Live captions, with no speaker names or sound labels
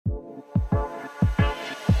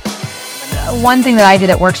One thing that I did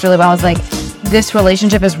that works really well is like, this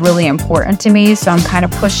relationship is really important to me. So I'm kind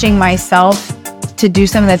of pushing myself to do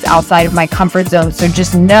something that's outside of my comfort zone. So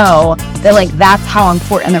just know that like, that's how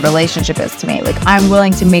important the relationship is to me. Like I'm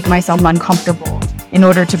willing to make myself uncomfortable in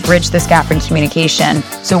order to bridge this gap in communication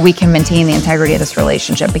so we can maintain the integrity of this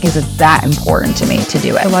relationship, because it's that important to me to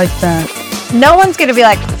do it. I like that. No one's going to be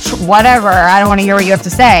like, whatever, I don't want to hear what you have to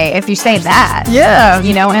say if you say that. Yeah.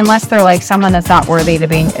 You know, unless they're like someone that's not worth being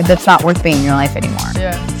in your life anymore.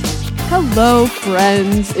 Yeah. Hello,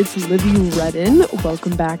 friends. It's Libby Redden.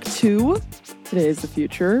 Welcome back to Today is the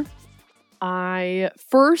Future.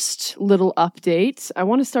 First little update. I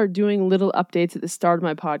want to start doing little updates at the start of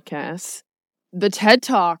my podcast. The TED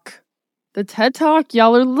Talk.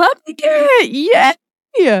 Y'all are loving it.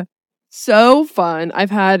 Yeah. So fun.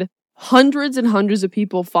 I've had hundreds and hundreds of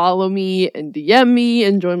people follow me and DM me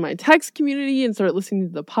and join my text community and start listening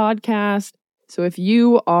to the podcast. So if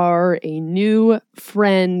you are a new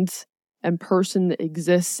friend and person that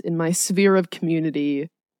exists in my sphere of community,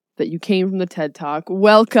 that you came from the TED Talk,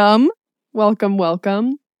 welcome.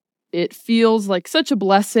 It feels like such a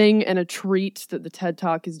blessing and a treat that the TED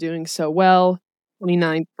Talk is doing so well.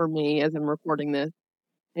 29th for me as I'm recording this.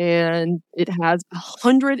 And it has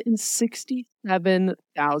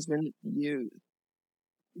 167,000 views.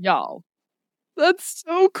 Y'all, that's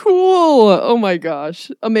so cool. Oh my gosh.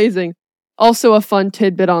 Amazing. Also a fun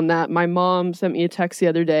tidbit on that. My mom sent me a text the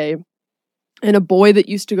other day, and a boy that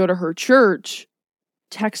used to go to her church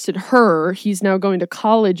texted her. He's now going to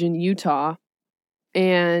college in Utah.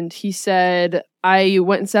 And he said, I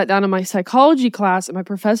went and sat down in my psychology class and my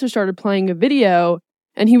professor started playing a video.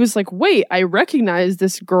 And he was like, wait, I recognize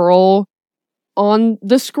this girl on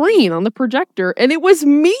the screen, on the projector. And it was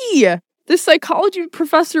me. This psychology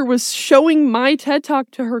professor was showing my TED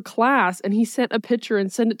Talk to her class. And he sent a picture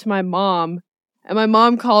and sent it to my mom. And my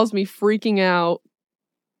mom calls me freaking out.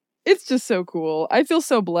 It's just so cool. I feel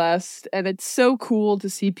so blessed. And it's so cool to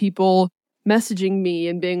see people messaging me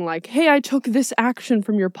and being like, hey, I took this action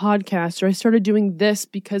from your podcast, or I started doing this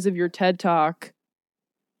because of your TED Talk.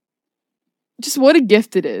 Just what a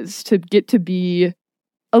gift it is to get to be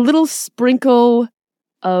a little sprinkle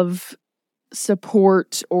of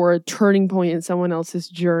support or a turning point in someone else's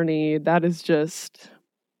journey. That is just,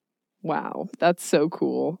 wow, that's so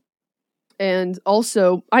cool. And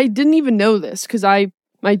also, I didn't even know this because my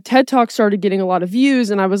TED Talk started getting a lot of views,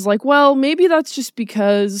 and I was like, well, maybe that's just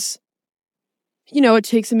because, you know, it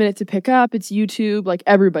takes a minute to pick up. It's YouTube, like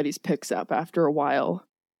everybody's picks up after a while.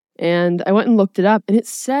 And I went and looked it up, and it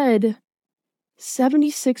said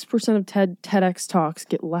 76% of TEDx talks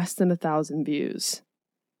get less than 1,000 views.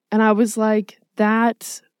 And I was like, I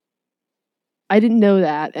didn't know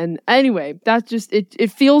that. And anyway, that just,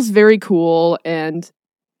 it feels very cool, and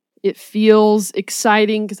it feels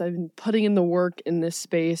exciting because I've been putting in the work in this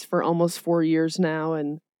space for almost 4 years now.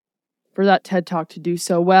 And for that TED Talk to do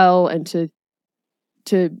so well and to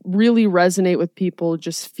really resonate with people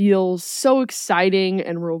just feels so exciting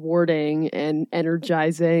and rewarding and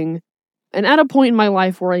energizing. And at a point in my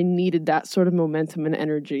life where I needed that sort of momentum and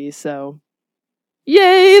energy. So,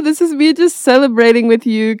 yay, this is me just celebrating with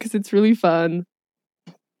you because it's really fun.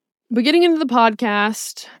 But getting into the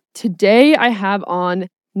podcast, today I have on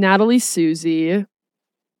Natalie Susi.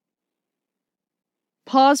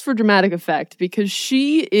 Pause for dramatic effect because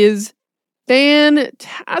she is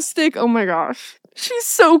fantastic. Oh my gosh. She's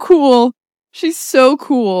so cool.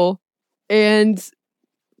 And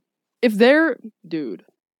dude,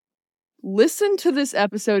 listen to this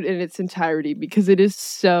episode in its entirety because it is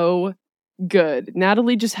so good.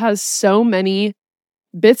 Natalie just has so many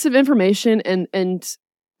bits of information and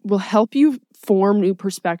will help you form new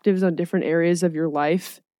perspectives on different areas of your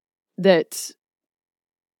life that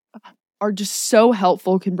are just so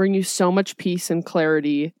helpful, can bring you so much peace and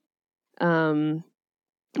clarity.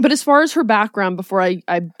 But as far as her background, before I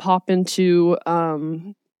pop into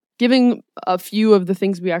giving a few of the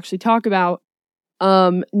things we actually talk about,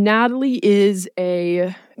 Natalie is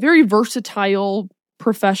a very versatile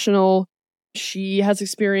professional. She has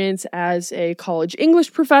experience as a college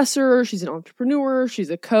English professor. She's an entrepreneur. She's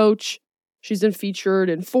a coach. She's been featured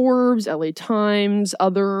in Forbes, LA Times,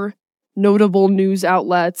 other notable news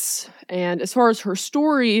outlets. And as far as her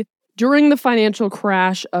story, during the financial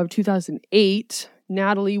crash of 2008,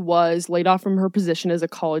 Natalie was laid off from her position as a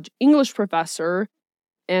college English professor.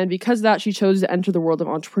 And because of that, she chose to enter the world of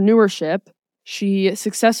entrepreneurship. She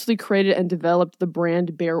successfully created and developed the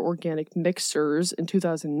brand Bare Organic Mixers in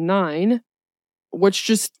 2009, which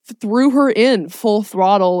just threw her in full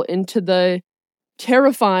throttle into the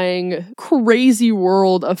terrifying, crazy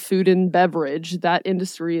world of food and beverage. That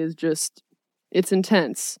industry is just, it's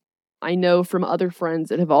intense. I know from other friends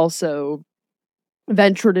that have also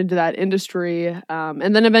ventured into that industry.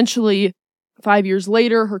 And then eventually, 5 years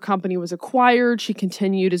later, her company was acquired. She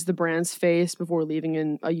continued as the brand's face before leaving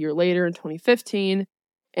in a year later in 2015.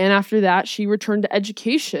 And after that, she returned to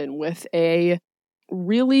education with a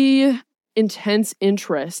really intense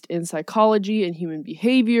interest in psychology and human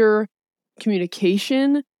behavior,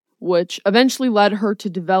 communication, which eventually led her to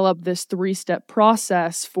develop this 3-step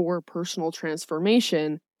process for personal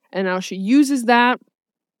transformation. And now she uses that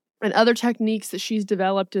and other techniques that she's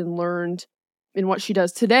developed and learned in what she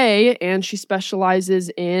does today, and she specializes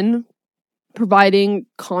in providing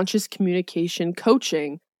conscious communication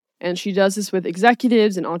coaching. And she does this with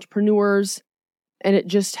executives and entrepreneurs, and it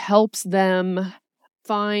just helps them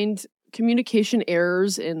find communication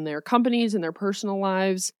errors in their companies and their personal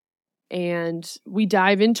lives. And we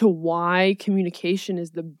dive into why communication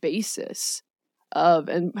is the basis of,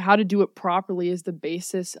 and how to do it properly is the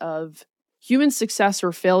basis of human success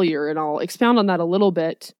or failure. And I'll expound on that a little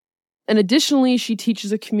bit. And additionally, she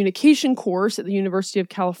teaches a communication course at the University of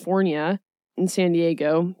California in San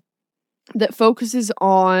Diego that focuses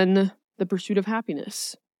on the pursuit of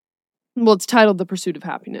happiness. Well, it's titled The Pursuit of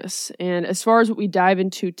Happiness. And as far as what we dive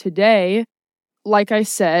into today, like I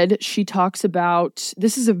said, she talks about,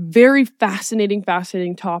 this is a very fascinating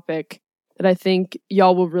topic that I think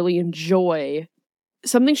y'all will really enjoy.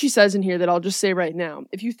 Something she says in here that I'll just say right now.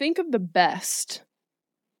 If you think of the best,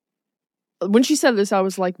 when she said this, I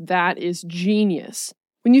was like, that is genius.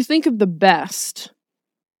 When you think of the best,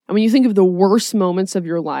 and when you think of the worst moments of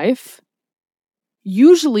your life,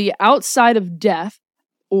 usually outside of death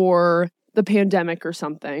or the pandemic or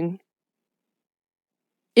something,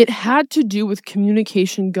 it had to do with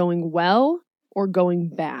communication going well or going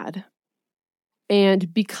bad.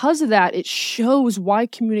 And because of that, it shows why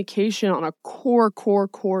communication on a core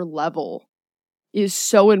level is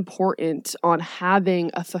so important on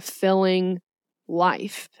having a fulfilling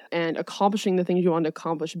life and accomplishing the things you want to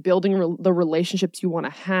accomplish, building the relationships you want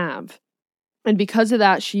to have. And because of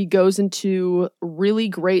that, she goes into really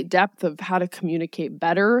great depth of how to communicate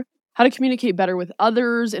better with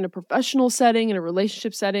others in a professional setting, in a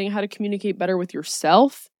relationship setting, how to communicate better with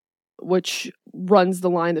yourself, which runs the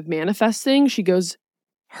line of manifesting.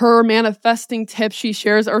 Her manifesting tips she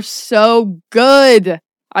shares are so good.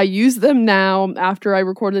 I use them now after I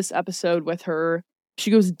record this episode with her.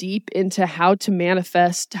 She goes deep into how to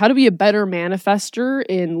manifest, how to be a better manifester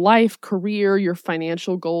in life, career, your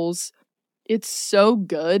financial goals. It's so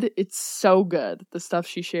good. It's so good, the stuff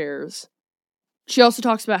she shares. She also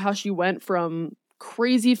talks about how she went from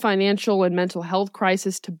crazy financial and mental health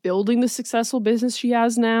crisis to building the successful business she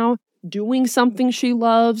has now, doing something she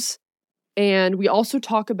loves. And we also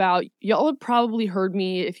talk about, y'all have probably heard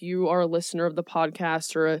me if you are a listener of the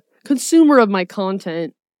podcast or a consumer of my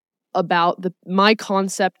content, about my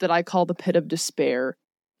concept that I call the pit of despair,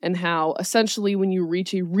 and how essentially when you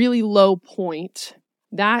reach a really low point,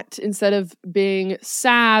 that instead of being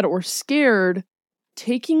sad or scared,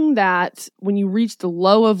 taking that when you reach the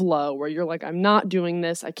low of low, where you're like, I'm not doing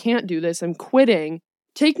this, I can't do this, I'm quitting,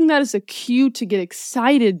 taking that as a cue to get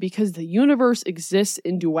excited because the universe exists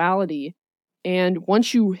in duality. And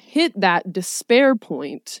once you hit that despair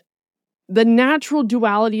point, the natural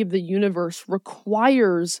duality of the universe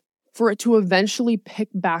requires for it to eventually pick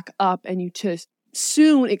back up and you to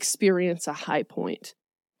soon experience a high point.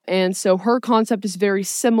 And so her concept is very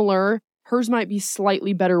similar. Hers might be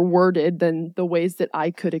slightly better worded than the ways that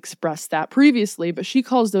I could express that previously, but she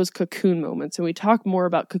calls those cocoon moments. And we talk more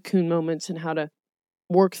about cocoon moments and how to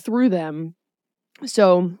work through them.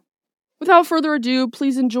 So without further ado,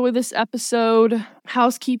 please enjoy this episode.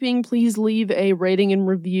 Housekeeping, please leave a rating and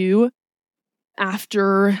review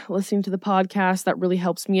after listening to the podcast. That really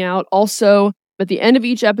helps me out. Also, at the end of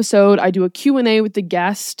each episode, I do a Q&A with the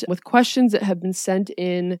guest with questions that have been sent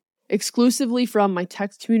in exclusively from my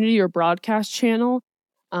text community or broadcast channel.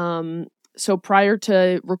 So prior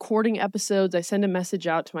to recording episodes, I send a message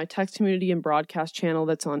out to my text community and broadcast channel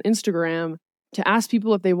that's on Instagram to ask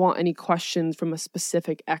people if they want any questions from a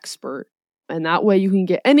specific expert. And that way you can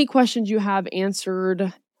get any questions you have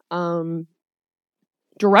answered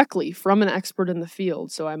directly from an expert in the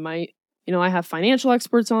field. So I might, I have financial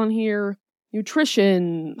experts on here,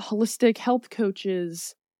 nutrition, holistic health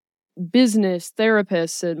coaches, business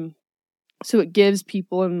therapists. And so it gives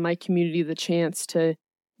people in my community the chance to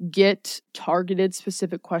get targeted,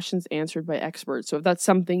 specific questions answered by experts. So if that's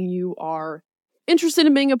something you are interested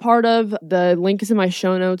in being a part of, the link is in my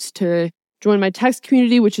show notes to join my text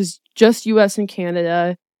community, which is just US and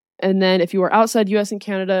Canada. And then if you are outside US and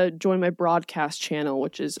Canada, join my broadcast channel,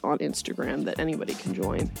 which is on Instagram, that anybody can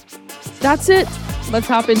join. That's it. let's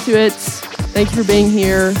hop into it. Thank you for being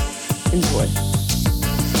here. Enjoy.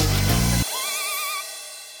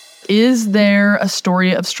 Is there a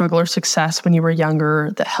story of struggle or success when you were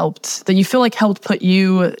younger that you feel like helped put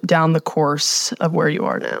you down the course of where you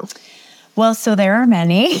are now? Well, so there are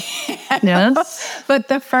many. Yes. But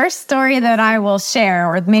the first story that I will share,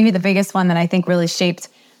 or maybe the biggest one that I think really shaped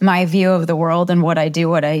my view of the world and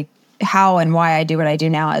how and why I do what I do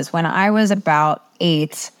now, is when I was about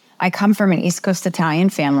 8, I come from an East Coast Italian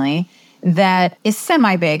family that is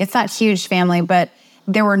semi-big. It's not a huge family, but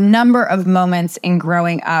there were a number of moments in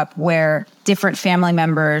growing up where different family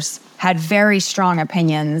members had very strong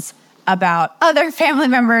opinions about other family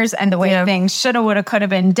members and the way things shoulda, woulda, coulda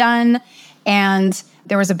been done. And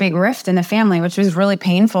there was a big rift in the family, which was really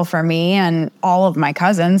painful for me and all of my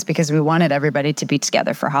cousins because we wanted everybody to be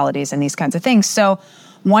together for holidays and these kinds of things. So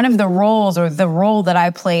one of the roles, or the role that I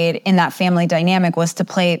played in that family dynamic, was to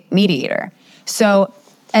play mediator. So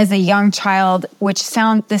as a young child,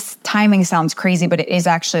 this timing sounds crazy, but it is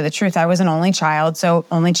actually the truth. I was an only child, so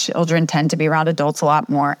only children tend to be around adults a lot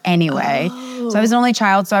more anyway. Oh. So I was an only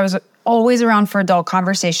child, so I was always around for adult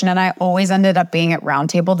conversation, and I always ended up being at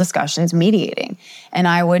roundtable discussions mediating. And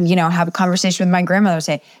I would, have a conversation with my grandmother,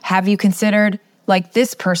 say, have you considered like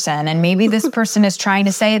this person? And maybe this person is trying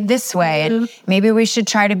to say it this way, and maybe we should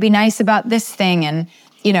try to be nice about this thing. And,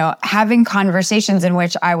 having conversations in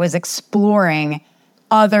which I was exploring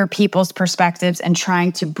other people's perspectives and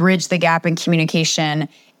trying to bridge the gap in communication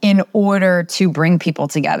in order to bring people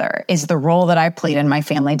together is the role that I played in my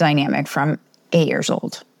family dynamic from 8 years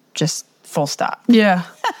old. Just full stop. Yeah.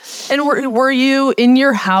 And were you in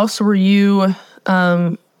your house? Were you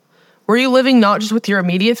living not just with your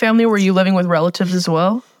immediate family? Were you living with relatives as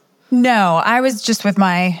well? No, I was just with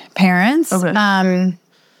my parents. Okay.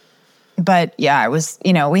 But yeah, I was,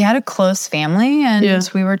 we had a close family and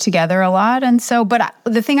we were together a lot. And so, but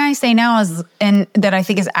the thing I say now is, and that I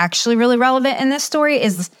think is actually really relevant in this story,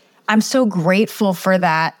 is I'm so grateful for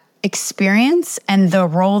that experience and the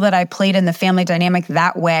role that I played in the family dynamic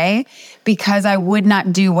that way, because I would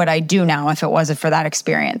not do what I do now if it wasn't for that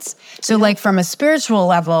experience. So like from a spiritual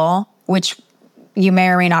level, which you may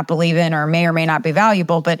or may not believe in or may not be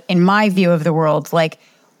valuable, but in my view of the world, like,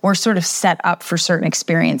 we're sort of set up for certain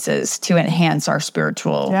experiences to enhance our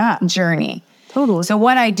spiritual journey. Totally. So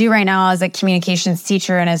what I do right now as a communications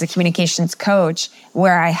teacher and as a communications coach,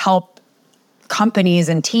 where I help companies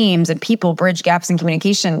and teams and people bridge gaps in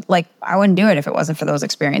communication, like I wouldn't do it if it wasn't for those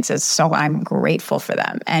experiences. So I'm grateful for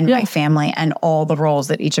them and my family and all the roles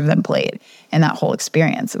that each of them played in that whole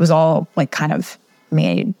experience. It was all like kind of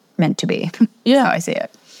meant to be. Yeah. That's how I see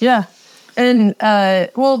it. Yeah. And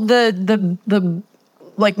the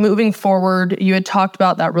like moving forward, you had talked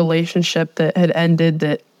about that relationship that had ended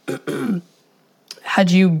that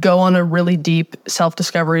had you go on a really deep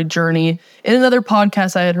self-discovery journey. In another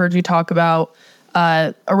podcast, I had heard you talk about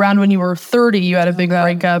around when you were 30, you had a big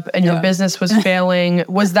breakup and your business was failing.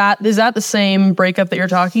 Is that the same breakup that you're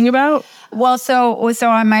talking about? Well, so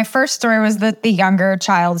on my first story was the younger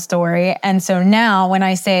child story. And so now when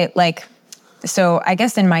I say so I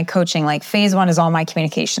guess in my coaching, like phase 1 is all my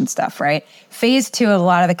communication stuff, right? Phase 2, a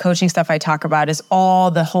lot of the coaching stuff I talk about is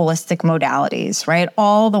all the holistic modalities, right?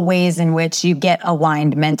 All the ways in which you get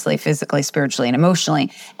aligned mentally, physically, spiritually, and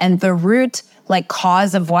emotionally. And the root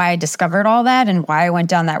cause of why I discovered all that and why I went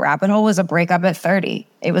down that rabbit hole was a breakup at 30.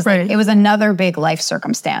 It was it was another big life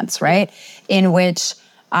circumstance, right? In which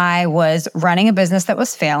I was running a business that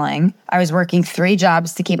was failing. I was working 3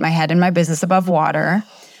 jobs to keep my head and my business above water.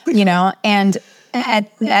 And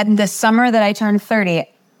at the summer that I turned 30,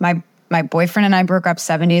 my boyfriend and I broke up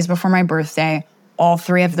 7 days before my birthday. All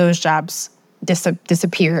 3 of those jobs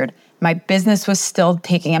disappeared. My business was still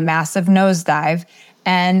taking a massive nosedive,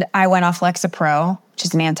 and I went off Lexapro, which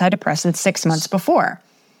is an antidepressant, 6 months before.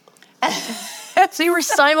 So you were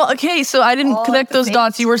okay, so I didn't connect those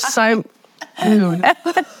dots. You were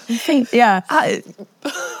Yeah.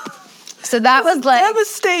 So that was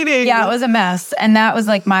devastating. Yeah, it was a mess. And that was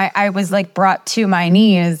I was brought to my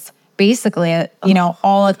knees basically,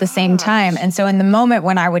 all at the same time. And so in the moment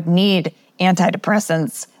when I would need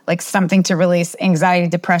antidepressants, something to release anxiety,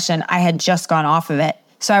 depression, I had just gone off of it.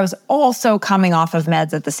 So I was also coming off of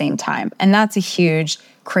meds at the same time. And that's a huge,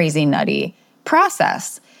 crazy, nutty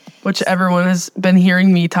process. Which everyone has been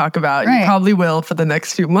hearing me talk about. Right. You probably will for the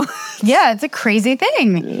next few months. Yeah, it's a crazy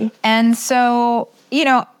thing. Mm-hmm. And so,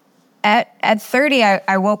 at 30,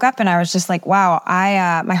 I woke up and I was just like, wow,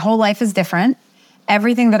 my whole life is different.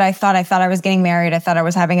 Everything that I thought I was getting married. I thought I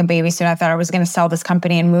was having a baby soon. I thought I was going to sell this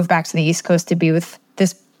company and move back to the East Coast to be with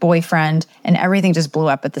this boyfriend. And everything just blew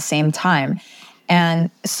up at the same time. And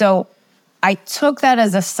so I took that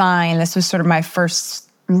as a sign. This was sort of my first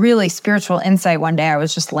really spiritual insight. One day I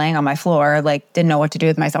was just laying on my floor, like didn't know what to do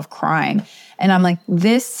with myself, crying. And I'm like,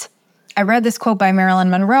 I read this quote by Marilyn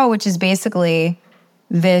Monroe, which is basically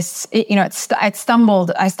this, I stumbled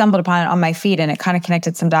upon it on my feed, and it kind of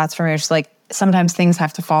connected some dots for me. It's like, sometimes things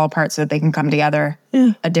have to fall apart so that they can come together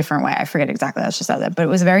a different way. I forget exactly how she said that, but it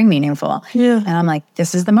was very meaningful. Yeah. And I'm like,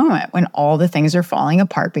 this is the moment when all the things are falling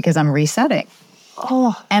apart because I'm resetting.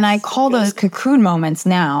 Oh, and I call those cocoon moments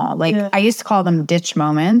now. Like I used to call them ditch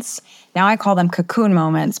moments. Now I call them cocoon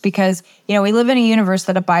moments because, we live in a universe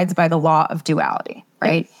that abides by the law of duality,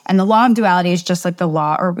 right? Yeah. And the law of duality is just like the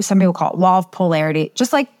law, or some people call it law of polarity,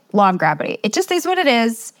 just like law of gravity. It just is what it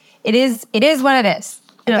is. It is what it is.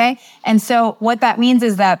 Okay. And so what that means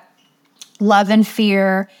is that love and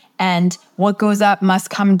fear and what goes up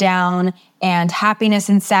must come down, and happiness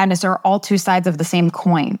and sadness are all two sides of the same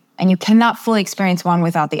coin. And you cannot fully experience one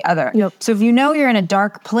without the other. Yep. So if you're in a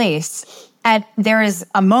dark place, there is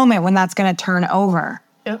a moment when that's going to turn over.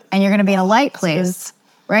 Yep. And you're going to be in a light place,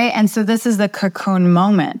 right? And so this is the cocoon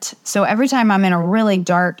moment. So every time I'm in a really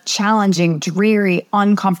dark, challenging, dreary,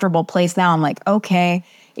 uncomfortable place now, I'm like, okay,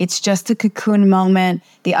 it's just a cocoon moment.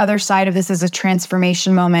 The other side of this is a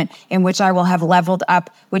transformation moment in which I will have leveled up,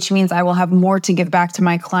 which means I will have more to give back to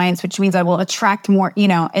my clients, which means I will attract more.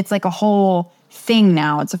 It's like a whole thing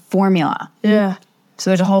now. It's a formula. Yeah. So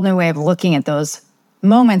there's a whole new way of looking at those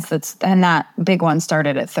moments. And that big one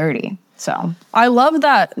started at 30. So I love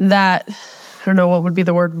that I don't know what would be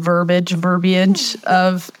the word, verbiage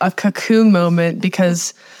of a cocoon moment,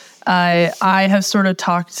 because I have sort of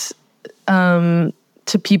talked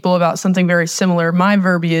to people about something very similar. My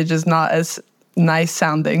verbiage is not as nice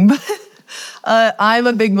sounding, but I'm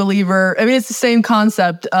a big believer. I mean, it's the same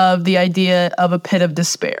concept of the idea of a pit of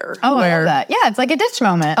despair. Oh, I love that. Yeah, it's like a ditch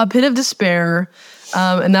moment. A pit of despair.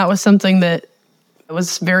 And that was something that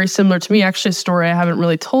was very similar to me. Actually, a story I haven't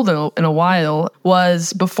really told in a while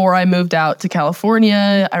was before I moved out to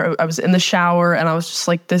California. I was in the shower and I was just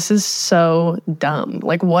like, this is so dumb.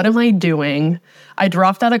 Like, what am I doing? I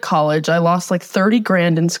dropped out of college. I lost like 30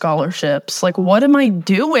 grand in scholarships. Like, what am I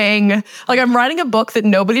doing? Like, I'm writing a book that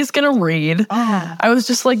nobody's going to read. I was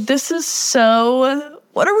just like, this is so...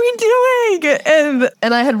 what are we doing?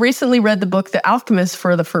 And I had recently read the book The Alchemist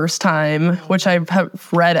for the first time, which I have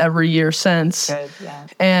read every year since. Good, yeah.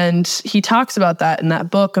 And he talks about that in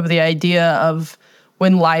that book, of the idea of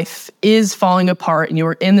when life is falling apart and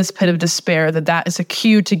you're in this pit of despair, that is a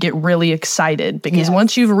cue to get really excited. Because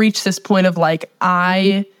once you've reached this point of like,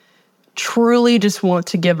 I truly just want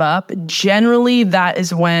to give up, generally that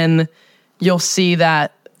is when you'll see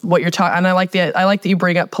that what you're talking, and I like that you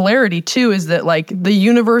bring up polarity too, is that like the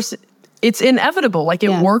universe, it's inevitable. Like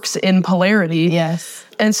it works in polarity. Yes.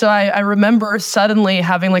 And so I remember suddenly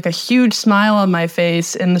having like a huge smile on my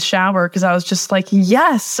face in the shower, because I was just like,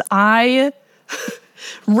 yes, I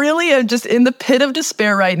really am just in the pit of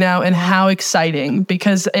despair right now, and how exciting,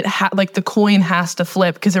 because like the coin has to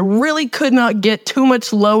flip, because it really could not get too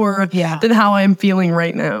much lower than how I'm feeling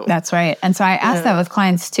right now. That's right. And so I ask that with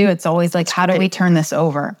clients too. It's always like, how do we turn this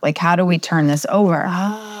over? Like, how do we turn this over?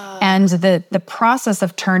 And the process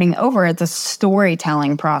of turning over, it's a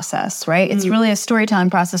storytelling process, right? It's really a storytelling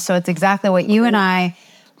process. So it's exactly what you and I,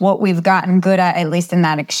 what we've gotten good at least in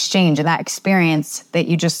that exchange and that experience that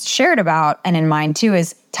you just shared about, and in mine too,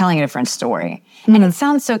 is telling a different story. And it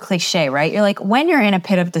sounds so cliche, right? You're like, when you're in a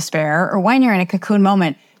pit of despair or when you're in a cocoon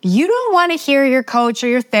moment, you don't want to hear your coach or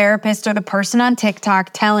your therapist or the person on TikTok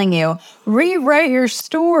telling you, rewrite your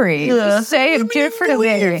story. Say it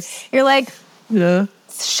differently. You're like,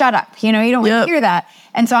 shut up. You don't want to hear that.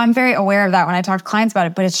 And so I'm very aware of that when I talk to clients about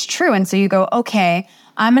it, but it's true. And so you go, okay,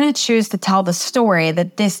 I'm going to choose to tell the story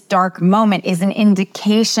that this dark moment is an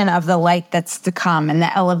indication of the light that's to come and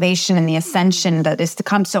the elevation and the ascension that is to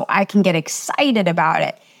come, so I can get excited about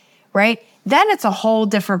it, right? Then it's a whole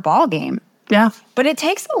different ballgame. Yeah. But it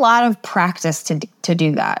takes a lot of practice to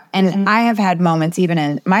do that. And I have had moments, even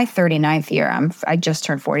in my 39th year, I just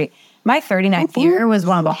turned 40. My 39th year was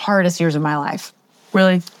one of the hardest years of my life.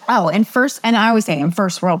 Really? Oh, and I always say, in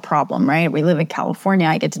first world problem, right? We live in California.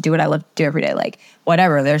 I get to do what I love to do every day. Like,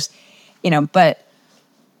 whatever. There's, but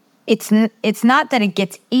it's not that it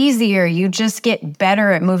gets easier. You just get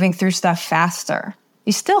better at moving through stuff faster.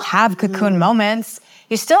 You still have cocoon moments.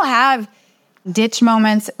 You still have ditch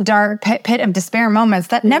moments, dark pit of despair moments.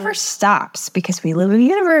 That never stops, because we live in a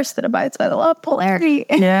universe that abides by the law of polarity.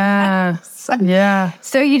 Yeah.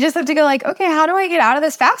 So you just have to go like, okay, how do I get out of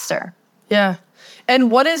this faster? Yeah.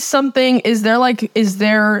 And is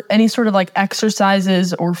there any sort of like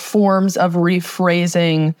exercises or forms of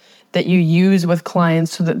rephrasing that you use with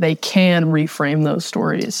clients so that they can reframe those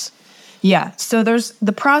stories? Yeah. So there's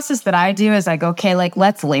the process that I do is I go, okay, like,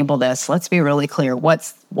 let's label this. Let's be really clear.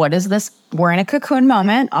 What is this? We're in a cocoon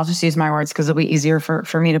moment. I'll just use my words because it'll be easier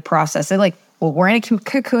for me to process it. Like, well, we're in a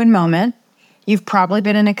cocoon moment. You've probably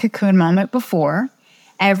been in a cocoon moment before.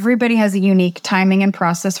 Everybody has a unique timing and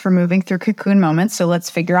process for moving through cocoon moments. So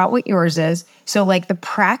let's figure out what yours is. So like the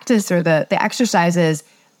practice or the exercise is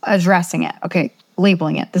addressing it. Okay,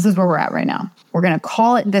 labeling it. This is where we're at right now. We're going to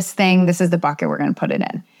call it this thing. This is the bucket we're going to put it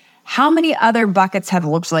in. How many other buckets have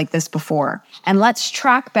looked like this before? And let's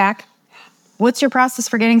track back. What's your process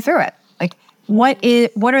for getting through it? Like, what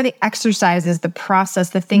are the exercises, the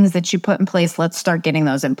process, the things that you put in place? Let's start getting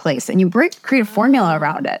those in place. And you create a formula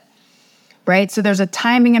around it, right? So there's a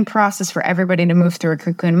timing and process for everybody to move through a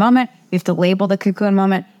cocoon moment. You have to label the cocoon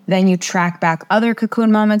moment. Then you track back other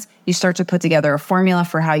cocoon moments. You start to put together a formula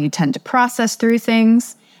for how you tend to process through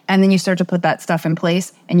things. And then you start to put that stuff in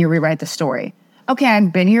place and you rewrite the story. Okay,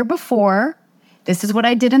 I've been here before. This is what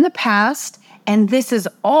I did in the past. And this is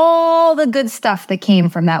all the good stuff that came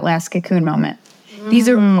from that last cocoon moment. These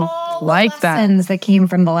are all like the lessons that came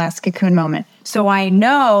from the last cocoon moment. So I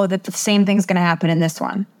know that the same thing's going to happen in this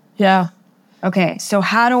one. Yeah. Okay, so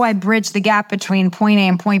how do I bridge the gap between point A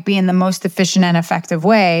and point B in the most efficient and effective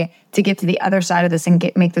way to get to the other side of this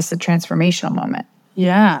and make this a transformational moment?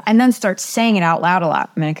 Yeah. And then start saying it out loud a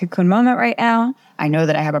lot. I'm in a cocoon moment right now. I know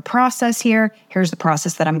that I have a process here. Here's the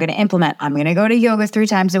process that I'm going to implement. I'm going to go to yoga 3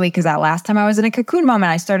 times a week because that last time I was in a cocoon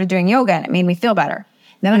moment, I started doing yoga and it made me feel better.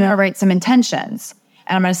 Then I'm going to write some intentions.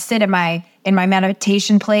 And I'm going to sit in my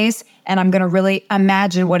meditation place and I'm going to really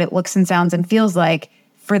imagine what it looks and sounds and feels like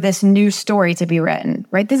for this new story to be written,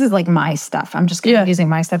 right? This is like my stuff. I'm just using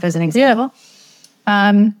my stuff as an example.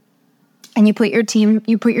 And you put your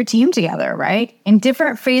team together, right? In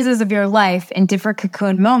different phases of your life, in different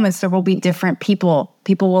cocoon moments, there will be different people.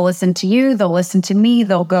 People will listen to you. They'll listen to me.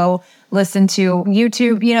 They'll go listen to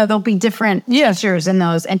YouTube. You know, there'll be different teachers in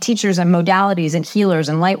those, and teachers and modalities and healers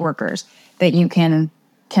and light workers that you can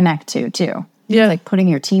connect to too. Yeah. It's like putting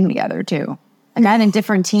your team together too. Like I had a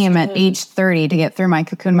different team at age 30 to get through my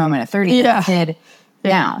cocoon moment at 30. Yeah. Kid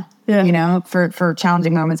down, you know, for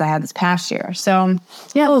challenging moments I had this past year. So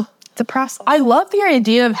yeah. It's a process. I love the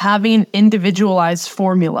idea of having individualized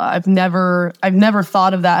formula. I've never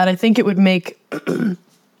thought of that. And I think it would make,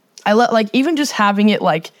 even just having it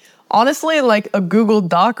like, honestly, like a Google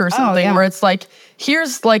Doc or something where it's like,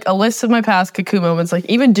 here's like a list of my past cocoon moments. Like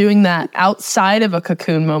even doing that outside of a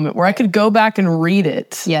cocoon moment where I could go back and read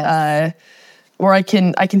it. Yes. Where I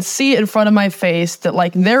can see it in front of my face that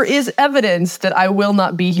like, there is evidence that I will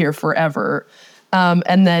not be here forever.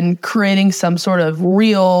 And then creating some sort of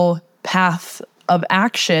real path of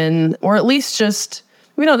action, or at least just,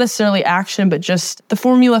 we don't necessarily action, but just the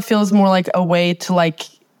formula feels more like a way to like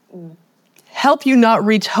help you not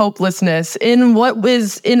reach hopelessness in what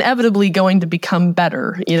is inevitably going to become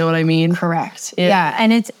better. You know what I mean? Correct. Yeah.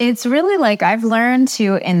 And it's really like I've learned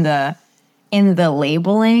to in the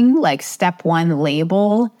labeling, like step 1,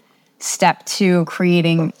 label. Step 2,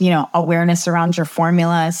 creating, awareness around your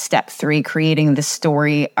formula. Step 3, creating the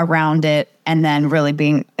story around it. And then really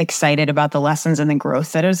being excited about the lessons and the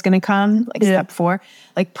growth that is going to come. Like step 4,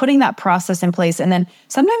 like putting that process in place. And then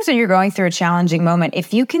sometimes when you're going through a challenging moment,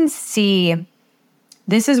 if you can see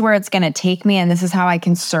this is where it's going to take me and this is how I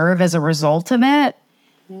can serve as a result of it,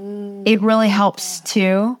 it really helps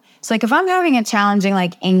too. So like if I'm having a challenging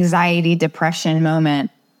like anxiety, depression moment,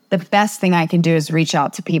 the best thing I can do is reach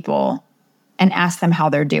out to people and ask them how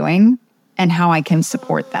they're doing and how I can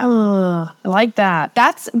support them. I like that.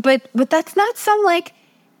 But that's not some like,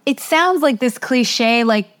 it sounds like this cliche,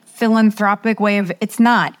 like philanthropic way of, it's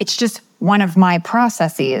not. It's just one of my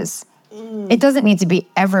processes. It doesn't need to be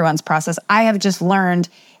everyone's process. I have just learned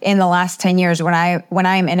in the last 10 years when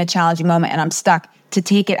I'm in a challenging moment and I'm stuck, to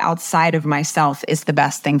take it outside of myself is the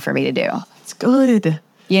best thing for me to do. It's good.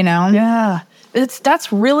 You know? Yeah.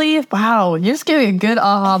 That's really, wow, you're just giving a good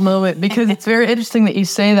aha moment because it's very interesting that you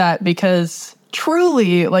say that because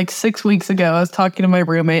truly like 6 weeks ago, I was talking to my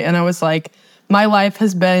roommate and I was like, my life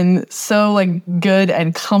has been so like good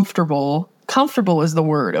and comfortable. Comfortable is the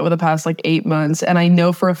word over the past like 8 months. And I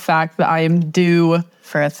know for a fact that I am due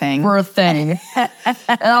for a thing. And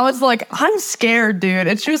I was like, I'm scared, dude.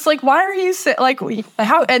 It's just like, why are you like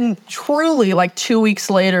how? And truly, like 2 weeks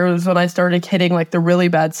later was when I started hitting like the really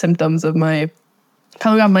bad symptoms of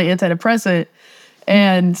coming off my antidepressant.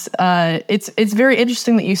 And it's very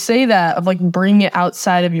interesting that you say that of like bringing it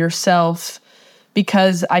outside of yourself,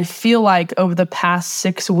 because I feel like over the past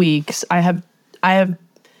 6 weeks, I have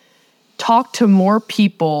talked to more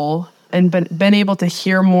people and been able to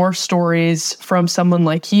hear more stories from someone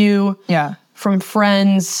like you. Yeah. From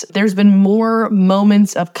friends. There's been more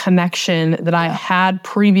moments of connection that I had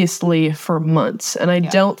previously for months. And I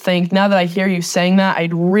don't think, now that I hear you saying that, I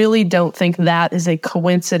really don't think that is a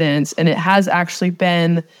coincidence. And it has actually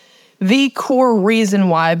been the core reason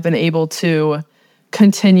why I've been able to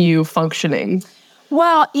continue functioning.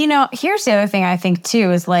 Well, here's the other thing I think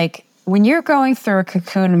too is like, when you're going through a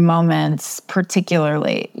cocoon moments,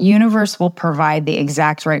 particularly, universe will provide the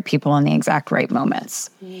exact right people in the exact right moments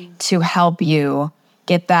to help you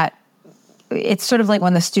get that. It's sort of like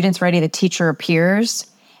when the student's ready, the teacher appears.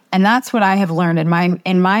 And that's what I have learned in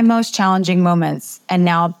my most challenging moments. And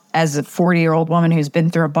now as a 40-year-old woman who's been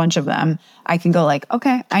through a bunch of them, I can go like,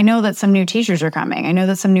 okay, I know that some new teachers are coming. I know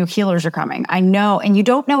that some new healers are coming. I know, and you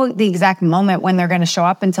don't know the exact moment when they're going to show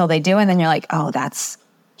up until they do. And then you're like, oh,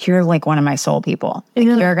 you're like one of my soul people.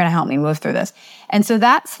 You're going to help me move through this. And so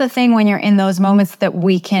that's the thing when you're in those moments that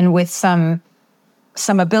we can, with some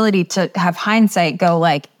ability to have hindsight, go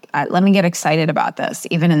like, let me get excited about this,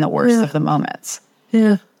 even in the worst of the moments.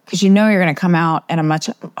 Yeah. Because you're going to come out at a much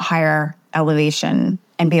higher elevation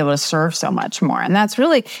and be able to serve so much more. And this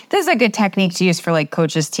is a good technique to use for like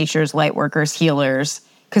coaches, teachers, light workers, healers,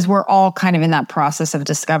 because we're all kind of in that process of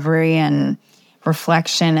discovery and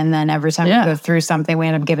reflection, and then every time we go through something, we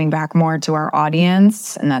end up giving back more to our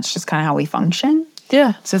audience, and that's just kind of how we function.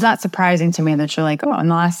 Yeah. So it's not surprising to me that you're like, oh, in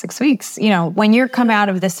the last 6 weeks, when you come out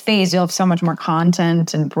of this phase, you'll have so much more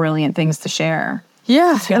content and brilliant things to share.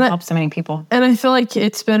 Yeah. It's going to help so many people. And I feel like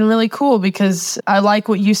it's been really cool because I like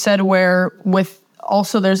what you said, where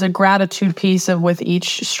also there's a gratitude piece of with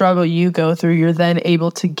each struggle you go through, you're then able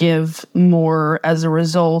to give more as a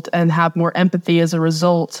result and have more empathy as a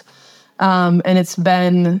result. And it's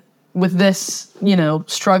been, with this,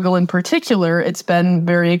 struggle in particular, it's been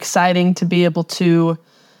very exciting to be able to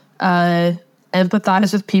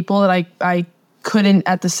empathize with people that I couldn't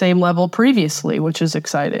at the same level previously, which is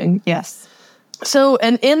exciting. Yes. So,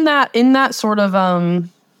 and in that sort of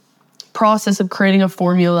process of creating a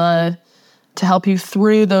formula to help you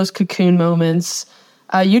through those cocoon moments,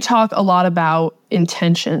 you talk a lot about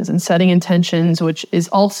intentions and setting intentions, which is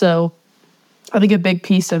also, I think, a big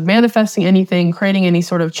piece of manifesting anything, creating any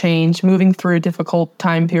sort of change, moving through difficult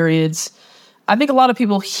time periods. I think a lot of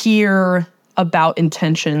people hear about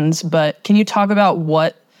intentions, but can you talk about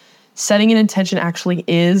what setting an intention actually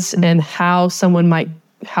is and how someone might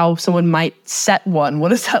set one? What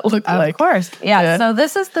does that look like? Of course. Yeah. So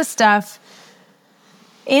this is the stuff.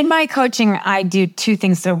 In my coaching, I do two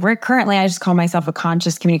things. So currently, I just call myself a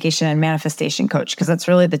conscious communication and manifestation coach, because that's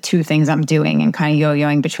really the two things I'm doing and kind of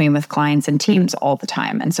yo-yoing between with clients and teams all the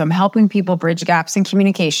time. And so I'm helping people bridge gaps in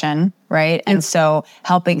communication, right? And so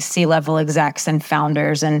helping C-level execs and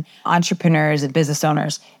founders and entrepreneurs and business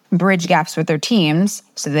owners bridge gaps with their teams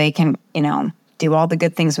so they can, do all the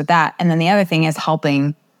good things with that. And then the other thing is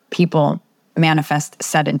helping people manifest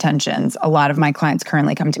set intentions. A lot of my clients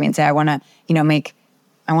currently come to me and say, I want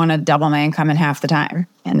to double my income in half the time.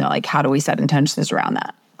 And they're like, how do we set intentions around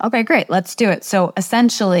that? Okay, great. Let's do it. So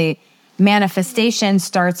essentially, manifestation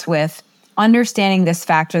starts with understanding this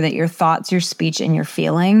factor that your thoughts, your speech, and your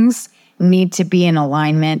feelings need to be in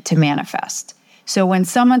alignment to manifest. So when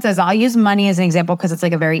someone says, I'll use money as an example because it's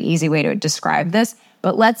like a very easy way to describe this.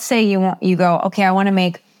 But let's say you go, okay, I want to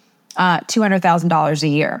make $200,000 a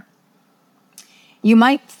year. You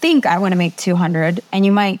might think I want to make 200, and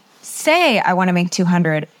you might say I want to make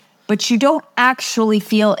 200, but you don't actually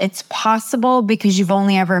feel it's possible because you've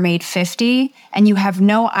only ever made 50 and you have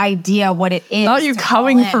no idea what it is. Not you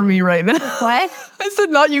coming for me right now. What? I said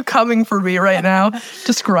not you coming for me right now.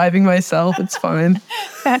 Describing myself. It's fine.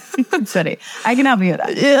 It's funny. I can help you with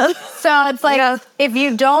that. Yeah. So it's like, if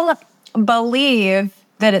you don't believe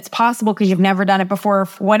that it's possible because you've never done it before,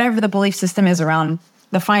 whatever the belief system is around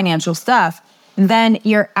the financial stuff, then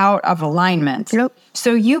you're out of alignment. Yep.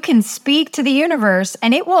 So you can speak to the universe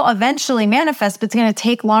and it will eventually manifest, but it's going to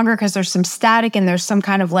take longer because there's some static and there's some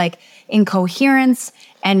kind of like incoherence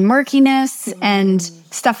and murkiness and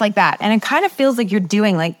stuff like that. And it kind of feels like you're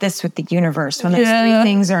doing like this with the universe when those three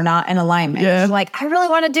things are not in alignment. Yeah. You're like, I really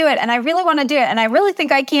want to do it, and I really want to do it, and I really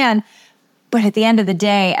think I can. But at the end of the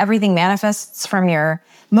day, everything manifests from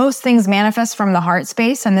most things manifest from the heart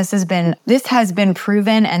space. And this has been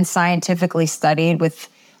proven and scientifically studied with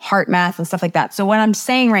heart math and stuff like that. So what I'm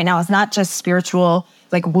saying right now is not just spiritual,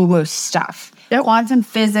 like woo-woo stuff. Yep. Quantum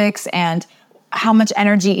physics and how much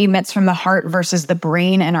energy emits from the heart versus the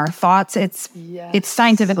brain and our thoughts. It's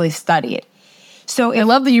scientifically studied. So I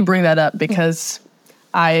love that you bring that up because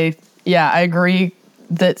I agree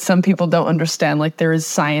that some people don't understand. Like there is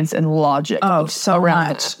science and logic. Oh, so around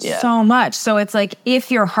much. That. Yeah. So much. So it's like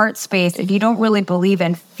if your heart space, if you don't really believe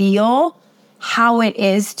and feel how it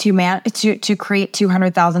is to create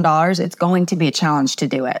 $200,000, it's going to be a challenge to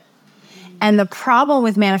do it. And the problem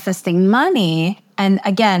with manifesting money, and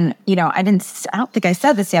again, I don't think I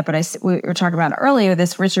said this yet, but we were talking about it earlier,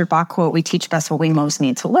 this Richard Bach quote, we teach best what we most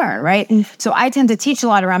need to learn, right? So I tend to teach a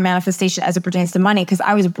lot around manifestation as it pertains to money because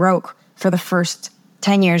I was broke for the first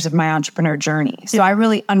 10 years of my entrepreneur journey. So I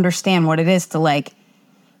really understand what it is to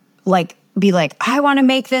be like, I want to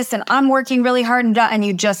make this and I'm working really hard and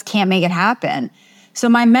you just can't make it happen. So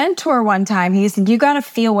my mentor one time, he said, you got to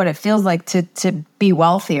feel what it feels like to be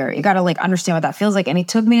wealthier. You got to understand what that feels like. And he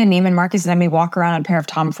took me to Neiman Marcus and had me walk around on a pair of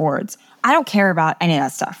Tom Fords. I don't care about any of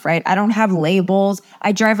that stuff, right? I don't have labels.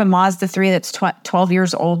 I drive a Mazda 3 that's 12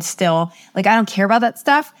 years old still. I don't care about that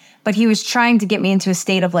stuff. But he was trying to get me into a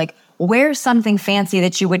state of wear something fancy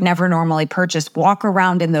that you would never normally purchase. Walk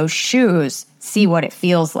around in those shoes, see what it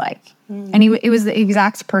feels like. And it was the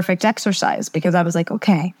exact perfect exercise because I was like,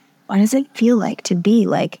 okay, what does it feel like to be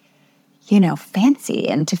fancy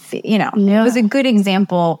and to feel, It was a good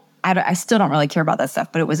example. I still don't really care about that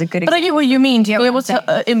stuff, but it was a good example. But I get what you mean. To be able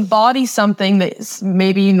to embody something that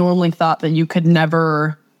maybe you normally thought that you could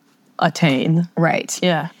never attain. Right.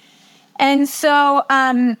 Yeah. And so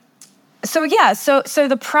the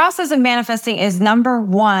process of manifesting is number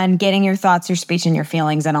one, getting your thoughts, your speech, and your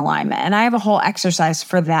feelings in alignment. And I have a whole exercise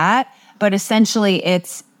for that, but essentially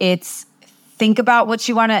it's think about what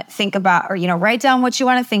you want to think about, or, write down what you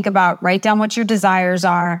want to think about, write down what your desires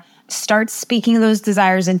are, start speaking those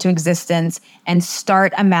desires into existence, and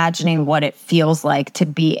start imagining what it feels like to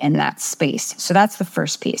be in that space. So that's the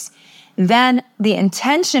first piece. Then the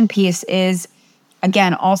intention piece is,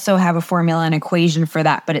 again, also have a formula and equation for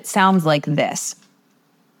that, but it sounds like this.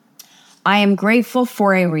 I am grateful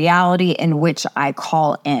for a reality in which I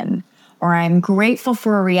call in, or I'm grateful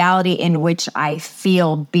for a reality in which I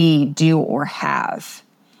feel, be, do, or have.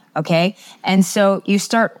 Okay? And so you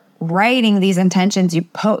start writing these intentions, you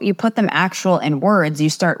put them actual in words,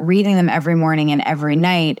 you start reading them every morning and every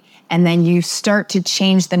night, and then you start to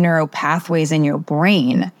change the neural pathways in your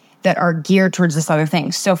brain that are geared towards this other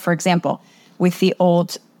thing. So for example, with the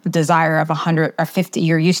old desire of 100 or 50,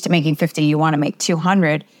 you're used to making 50, you want to make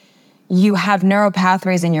 200, you have neural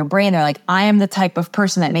pathways in your brain. They're like, I am the type of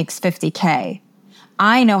person that makes 50K.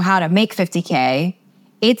 I know how to make 50K.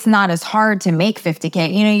 It's not as hard to make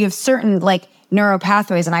 50K. You have certain neural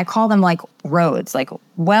pathways, and I call them roads,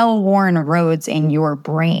 well-worn roads in your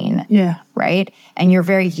brain. Yeah. Right? And you're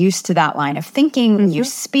very used to that line of thinking. Mm-hmm. You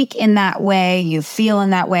speak in that way, you feel in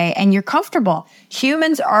that way, and you're comfortable.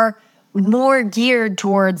 Humans are more geared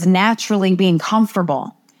towards naturally being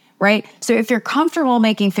comfortable, right? So if you're comfortable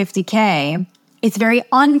making 50K, it's very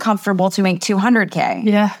uncomfortable to make 200K.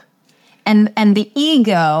 Yeah. And the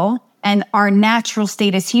ego and our natural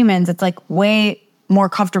state as humans, it's way more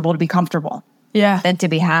comfortable to be comfortable. Yeah. Than to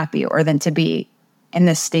be happy or than to be in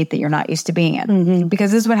this state that you're not used to being in. Mm-hmm.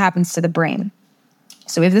 Because this is what happens to the brain.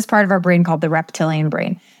 So we have this part of our brain called the reptilian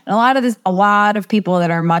brain. And a lot of people that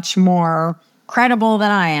are much more credible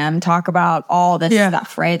than I am talk about all this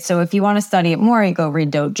stuff, right? So if you want to study it more, you go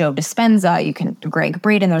read Joe Dispenza, you can Greg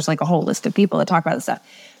Braden, there's a whole list of people that talk about this stuff.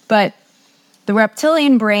 But the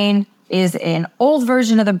reptilian brain is an old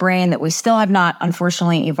version of the brain that we still have not,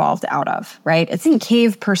 unfortunately, evolved out of, right? It's a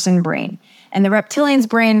cave person brain. And the reptilian's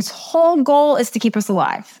brain's whole goal is to keep us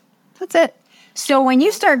alive. That's it. So when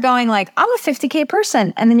you start going I'm a 50K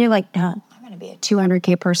person, and then you're no, I'm going to be a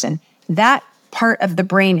 200K person, that part of the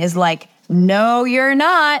brain is no, you're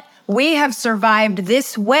not. We have survived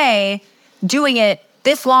this way, doing it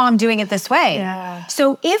this long, I'm doing it this way. Yeah.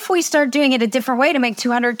 So if we start doing it a different way to make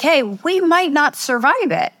 200K, we might not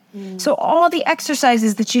survive it. So all the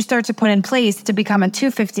exercises that you start to put in place to become a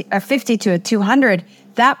 50 to a 200,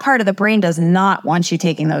 that part of the brain does not want you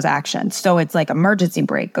taking those actions. So it's emergency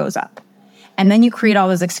brake goes up. And then you create all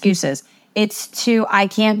those excuses. I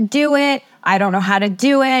can't do it. I don't know how to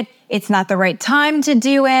do it. It's not the right time to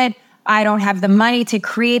do it. I don't have the money to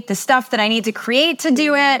create the stuff that I need to create to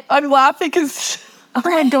do it. I'm laughing because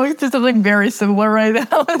I'm going through something very similar right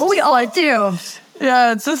now. We all do.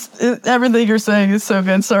 Yeah, it's just everything you're saying is so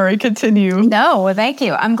good. Sorry, continue. No, well, thank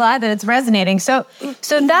you. I'm glad that it's resonating. So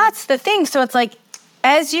that's the thing. So it's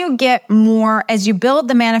as you build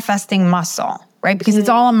the manifesting muscle, right? Because it's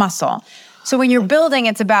all a muscle. So when you're building,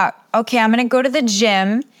 it's about, okay, I'm going to go to the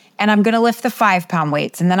gym and I'm going to lift the 5-pound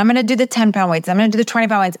weights. And then I'm going to do the 10-pound weights. I'm going to do the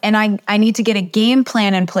 20-pound weights. And I need to get a game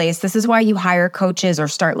plan in place. This is why you hire coaches or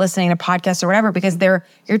start listening to podcasts or whatever, because they're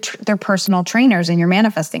personal trainers in your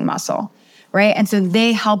manifesting muscle, right? And so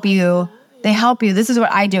they help you. This is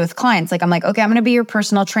what I do with clients. Like, I'm like, okay, I'm going to be your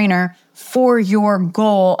personal trainer for your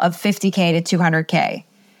goal of 50K to 200K.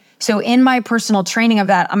 So in my personal training of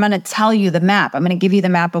that, I'm going to tell you the map. I'm going to give you the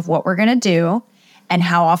map of what we're going to do and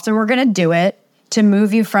how often we're going to do it to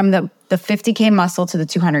move you from the 50K muscle to the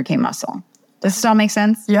 200K muscle. Does this all make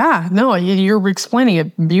sense? Yeah. No, you're explaining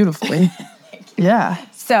it beautifully. Yeah.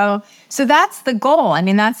 So that's the goal. I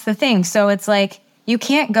mean, that's the thing. So it's like, you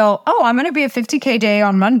can't go, oh, I'm going to be a 50K day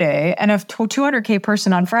on Monday and a 200K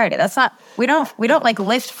person on Friday. That's not, we don't like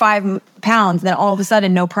lift 5 pounds, then all of a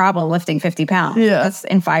sudden, no problem lifting 50 pounds. Yeah. That's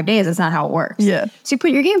in 5 days. That's not how it works. Yeah. So you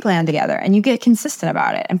put your game plan together and you get consistent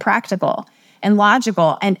about it and practical and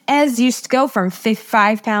logical. And as you go from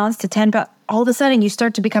 5 pounds to 10 pounds, all of a sudden you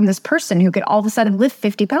start to become this person who could all of a sudden lift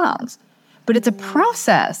 50 pounds. But it's a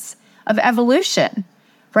process of evolution,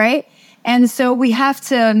 right? And so we have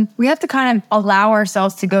to kind of allow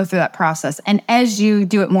ourselves to go through that process. And as you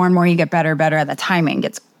do it more and more, you get better, and the timing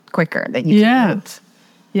gets quicker. That you can move.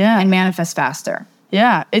 Yeah. And manifest faster.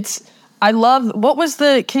 Yeah. I love,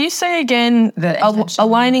 can you say again,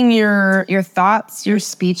 aligning your thoughts, your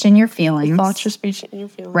speech, and your feelings. Thoughts, your speech, and your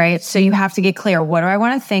feelings. Right? So you have to get clear. What do I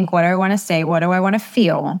want to think? What do I want to say? What do I want to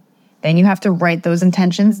feel? Then you have to write those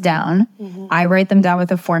intentions down. Mm-hmm. I write them down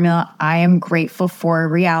with a formula. I am grateful for a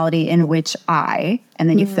reality in which and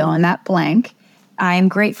then you fill in that blank. I am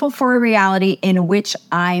grateful for a reality in which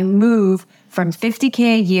I move from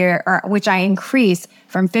 50K a year, or which I increase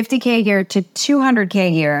from 50K a year to 200K a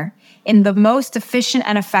year in the most efficient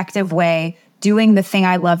and effective way, doing the thing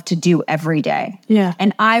I love to do every day. Yeah.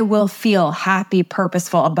 And I will feel happy,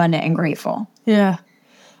 purposeful, abundant, and grateful. Yeah.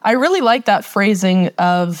 I really like that phrasing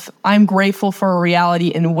of I'm grateful for a reality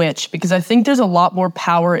in which, because I think there's a lot more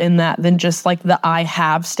power in that than just like the I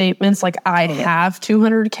have statements, like I have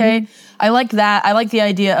 200K. Mm-hmm. I like that. I like the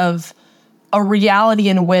idea of a reality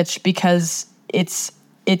in which, because it's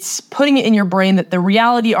putting it in your brain that the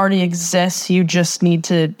reality already exists. You just need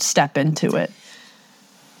to step into it.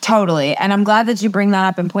 Totally. And I'm glad that you bring that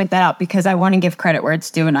up and point that out, because I want to give credit where it's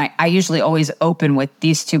due. And I usually always open with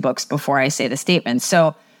these 2 books before I say the statement.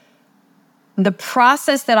 So the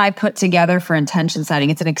process that I put together for intention setting,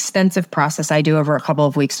 it's an extensive process I do over a couple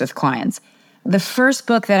of weeks with clients. The first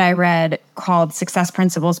book that I read, called Success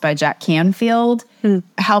Principles by Jack Canfield,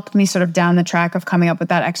 helped me sort of down the track of coming up with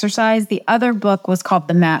that exercise. The other book was called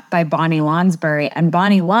The Map by Bonnie Lonsbury. And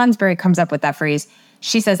Bonnie Lonsbury comes up with that phrase.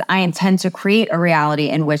 She says, I intend to create a reality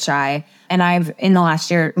in which and I've, in the last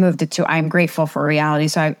year, moved it to I'm grateful for reality.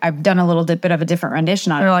 So I've done a little bit of a different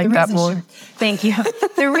rendition on it. I like that more. Thank you.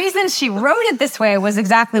 The reason she wrote it this way was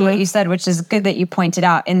exactly what you said, which is good that you pointed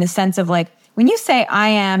out, in the sense of like, when you say I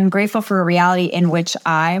am grateful for a reality in which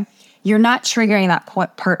you're not triggering that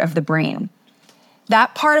part of the brain.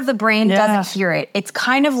 That part of the brain doesn't hear it. It's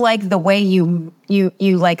kind of like the way you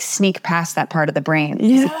like sneak past that part of the brain.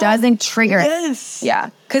 It doesn't trigger it. Yeah.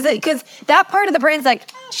 Because that part of the brain's like,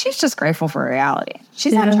 she's just grateful for reality.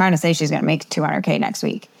 She's not trying to say she's going to make 200K next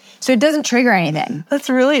week. So it doesn't trigger anything. That's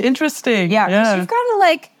really interesting. Yeah. Because you've got to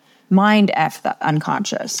like mind F the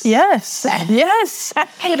unconscious. Yes. Yes.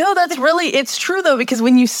 Hey, no, it's true though, because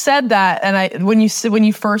when you said that, and when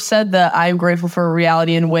you first said that I'm grateful for a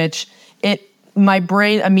reality in which my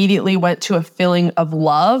brain immediately went to a feeling of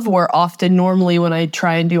love, where often normally when I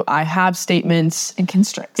try and do I have statements, it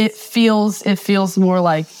constricts. It feels more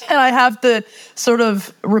like, and I have to sort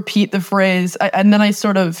of repeat the phrase, and then I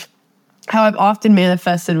sort of, how I've often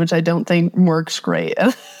manifested, which I don't think works great.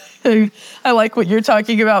 I like what you're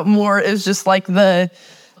talking about more, is just like the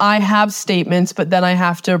I have statements, but then I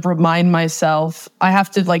have to remind myself, I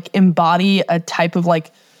have to like embody a type of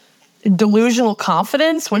like delusional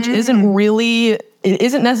confidence, which isn't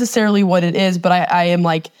necessarily what it is, but I am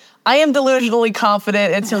delusionally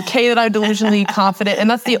confident. It's okay that I'm delusionally confident. And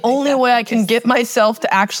that's the only way I can get myself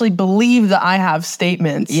to actually believe that I have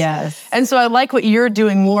statements. Yes. And so I like what you're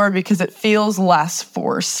doing more, because it feels less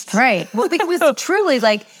forced. Right. Well, because truly,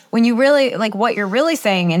 like, when you really, like, what you're really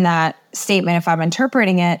saying in that statement, if I'm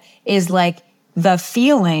interpreting it, is like the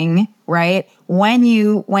feeling, right? When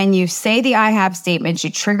you say the I have statements, you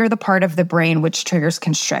trigger the part of the brain which triggers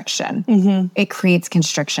constriction. Mm-hmm. It creates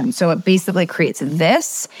constriction. So it basically creates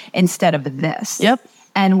this instead of this. Yep.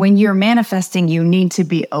 And when you're manifesting, you need to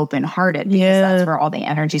be open-hearted, because that's where all the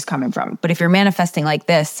energy is coming from. But if you're manifesting like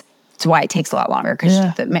this, it's why it takes a lot longer, because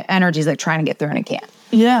the energy is like trying to get through and it can't.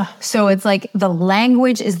 Yeah. So it's like the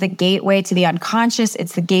language is the gateway to the unconscious.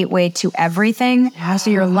 It's the gateway to everything. Yeah. So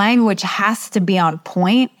your language has to be on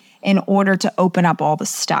point in order to open up all the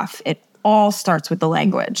stuff. It all starts with the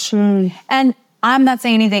language. And I'm not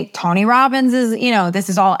saying anything. Tony Robbins is, this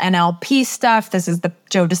is all NLP stuff. This is the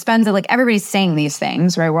Joe Dispenza. Like, everybody's saying these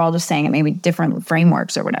things, right? We're all just saying it, maybe different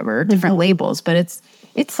frameworks or whatever, different labels, but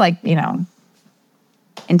it's like,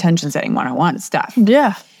 intention setting 101 stuff.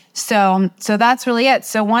 Yeah. So that's really it.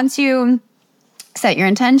 So once you set your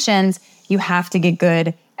intentions, you have to get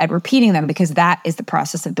good at repeating them, because that is the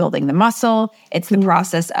process of building the muscle. It's the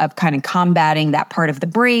process of kind of combating that part of the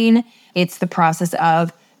brain. It's the process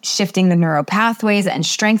of shifting the neural pathways and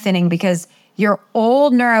strengthening, because your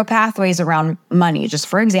old neural pathways around money, just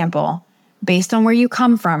for example, based on where you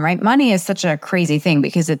come from, right? Money is such a crazy thing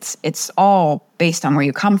because it's all based on where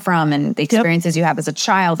you come from and the experiences you have as a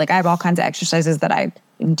child. Like, I have all kinds of exercises that I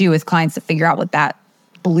do with clients to figure out what that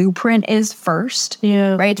blueprint is first.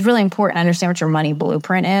 Yeah. Right? It's really important to understand what your money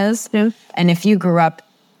blueprint is. Yeah. And if you grew up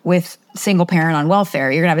with single parent on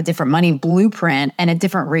welfare, you're gonna have a different money blueprint and a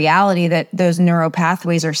different reality that those neural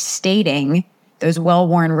pathways are stating, those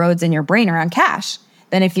well-worn roads in your brain around cash,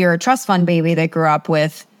 than if you're a trust fund baby that grew up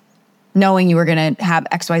with knowing you were going to have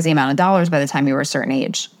XYZ amount of dollars by the time you were a certain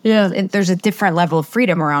age. Yeah. There's a different level of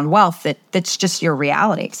freedom around wealth that's just your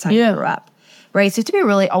reality because you grew up. Right? So to be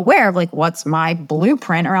really aware of, like, what's my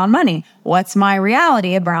blueprint around money? What's my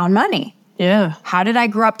reality around money? Yeah. How did I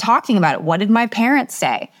grow up talking about it? What did my parents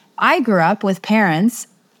say? I grew up with parents.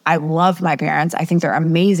 I love my parents. I think they're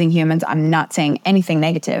amazing humans. I'm not saying anything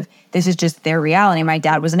negative. This is just their reality. My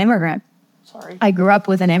dad was an immigrant. I grew up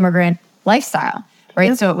with an immigrant lifestyle.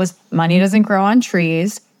 Right? Yep. So it was, money doesn't grow on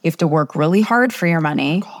trees. You have to work really hard for your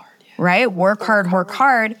money. Right? Work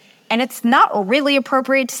hard. And it's not really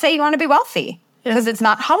appropriate to say you want to be wealthy because it's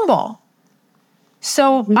not humble.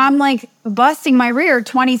 So I'm like busting my rear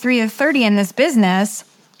 23 to 30 in this business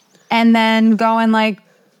and then going like,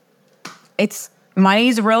 it's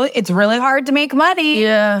really hard to make money.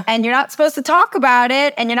 Yeah. And you're not supposed to talk about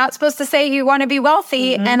it. And you're not supposed to say you want to be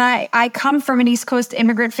wealthy. Mm-hmm. And I come from an East Coast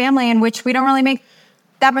immigrant family in which we don't really make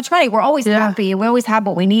that much money. We're always happy. We always have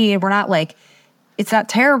what we need. We're not like, it's not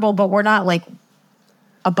terrible, but we're not like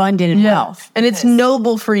abundant in wealth. And it's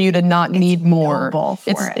noble for you to not need more.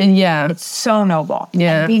 It's so noble.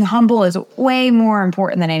 Yeah. And being humble is way more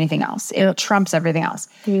important than anything else. It trumps everything else.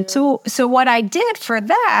 Yeah. So what I did for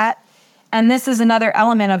that, and this is another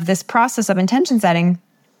element of this process of intention setting,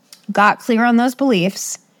 got clear on those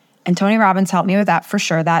beliefs. And Tony Robbins helped me with that for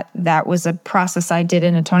sure. That was a process I did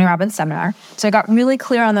in a Tony Robbins seminar. So I got really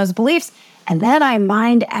clear on those beliefs. And then I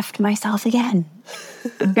mind effed myself again.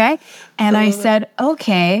 Okay? And I said,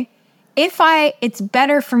 okay, it's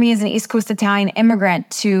better for me as an East Coast Italian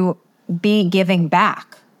immigrant to be giving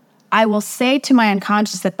back. I will say to my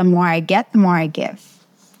unconscious that the more I get, the more I give.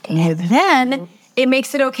 And then it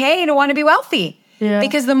makes it okay to want to be wealthy. Yeah.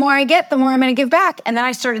 Because the more I get, the more I'm going to give back. And then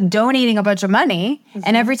I started donating a bunch of money. Mm-hmm.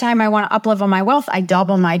 And every time I want to up-level my wealth, I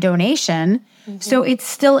double my donation. Mm-hmm. So it's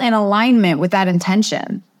still in alignment with that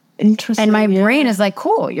intention. Interesting. And my brain is like,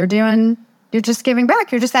 cool, you're just giving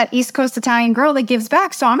back. You're just that East Coast Italian girl that gives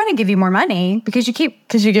back. So I'm going to give you more money because you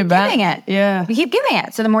give back. Giving it. Yeah. You keep giving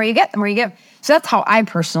it. So the more you get, the more you give. So that's how I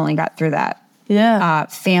personally got through that. Yeah.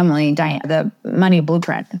 Family, the money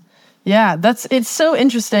blueprint. Yeah, it's so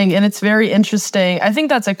interesting, and it's very interesting. I think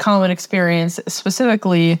that's a common experience,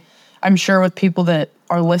 specifically, I'm sure with people that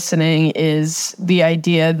are listening, is the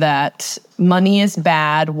idea that money is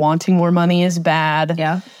bad, wanting more money is bad.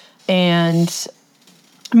 Yeah. And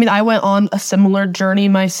I mean, I went on a similar journey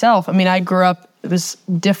myself. I mean, it was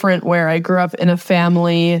different where I grew up in a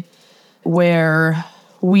family where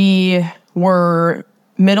we were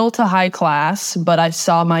middle to high class, but I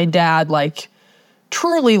saw my dad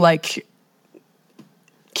truly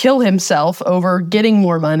kill himself over getting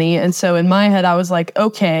more money. And so in my head, I was like,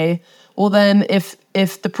 okay, well then if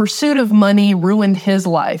the pursuit of money ruined his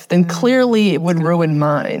life, then clearly it would ruin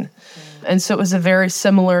mine. And so it was a very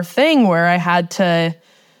similar thing where I had to,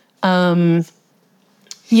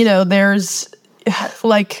 there's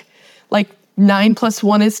like 9 +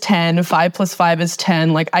 1 is 10, 5 + 5 is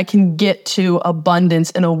 10. Like, I can get to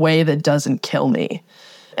abundance in a way that doesn't kill me.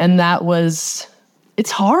 And it's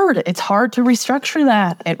hard. It's hard to restructure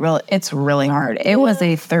that. It's really hard. It was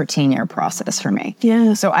a 13-year process for me.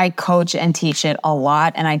 Yeah. So I coach and teach it a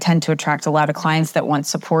lot, and I tend to attract a lot of clients that want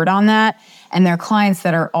support on that. And they're clients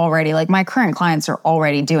that are already, like my current clients are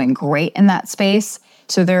already doing great in that space.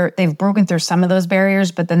 So they've broken through some of those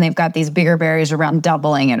barriers, but then they've got these bigger barriers around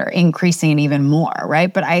doubling it or increasing it even more,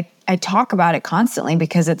 right? But I talk about it constantly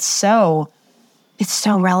because it's so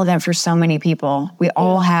relevant for so many people. We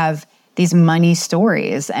all have these money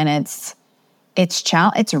stories, and it's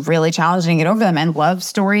really challenging to get over them. And love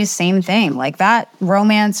stories, same thing. Like that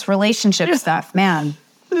romance relationship stuff, man.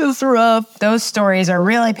 It's rough. Those stories are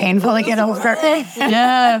really painful to get over.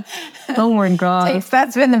 Yeah. Oh my God.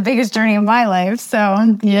 That's been the biggest journey of my life.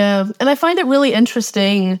 So yeah. And I find it really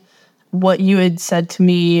interesting what you had said to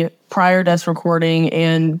me prior to us recording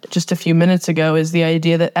and just a few minutes ago is the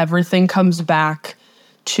idea that everything comes back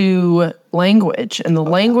to language and the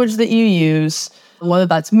language that you use, whether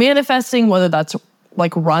that's manifesting, whether that's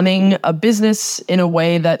like running a business in a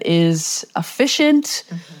way that is efficient.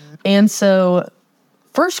 Mm-hmm. And so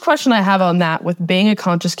first question I have on that with being a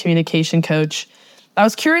conscious communication coach, I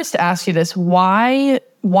was curious to ask you this. Why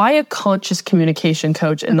a conscious communication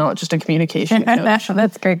coach and not just a communication coach?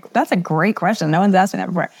 That's great. That's a great question. No one's asked me that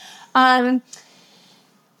before. I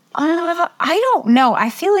don't know. I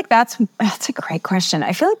feel like that's a great question.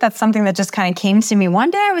 I feel like that's something that just kind of came to me. One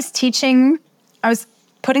day I was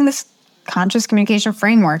putting this conscious communication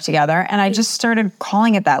framework together and I just started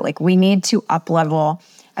calling it that. Like we need to up-level.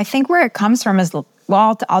 I think where it comes from is,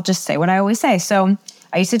 well, I'll just say what I always say. So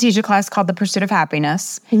I used to teach a class called The Pursuit of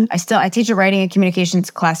Happiness. Mm-hmm. I teach a writing and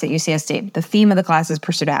communications class at UCSD. The theme of the class is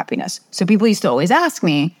Pursuit of Happiness. So people used to always ask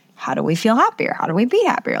me, how do we feel happier? How do we be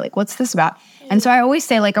happier? Like, what's this about? And so I always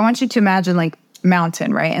say, like, I want you to imagine like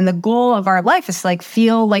mountain, right? And the goal of our life is to like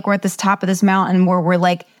feel like we're at this top of this mountain where we're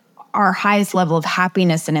like our highest level of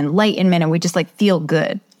happiness and enlightenment and we just like feel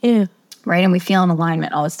good. Yeah. Right? And we feel in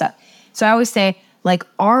alignment, all this stuff. So I always say, like,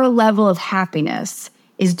 our level of happiness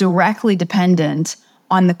is directly dependent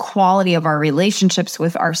on the quality of our relationships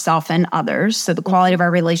with ourselves and others. So the quality of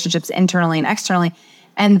our relationships internally and externally.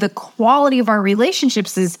 And the quality of our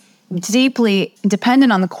relationships is deeply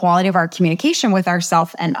dependent on the quality of our communication with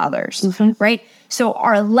ourselves and others, right? So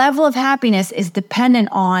our level of happiness is dependent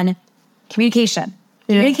on communication.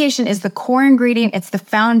 Yeah. Communication is the core ingredient. It's the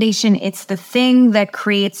foundation. It's the thing that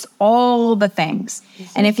creates all the things.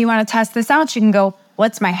 And if you want to test this out, you can go,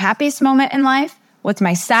 what's my happiest moment in life? What's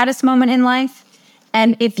my saddest moment in life?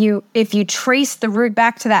 And if you trace the root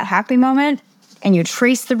back to that happy moment and you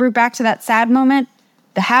trace the root back to that sad moment,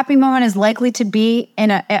 the happy moment is likely to be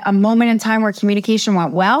in a moment in time where communication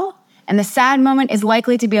went well, and the sad moment is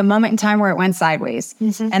likely to be a moment in time where it went sideways.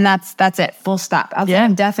 Mm-hmm. And that's it, full stop.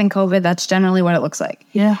 Outside of death and COVID, that's generally what it looks like.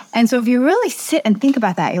 Yeah. And so if you really sit and think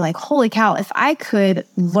about that, you're like, holy cow, if I could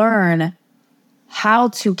learn how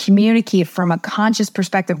to communicate from a conscious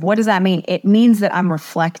perspective, what does that mean? It means that I'm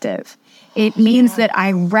reflective. It means that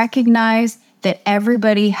I recognize that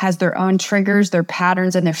everybody has their own triggers, their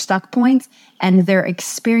patterns, and their stuck points, and their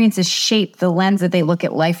experiences shape the lens that they look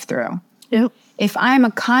at life through. Yep. If I'm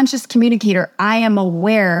a conscious communicator, I am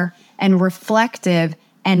aware and reflective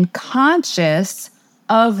and conscious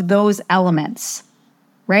of those elements,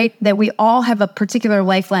 right? That we all have a particular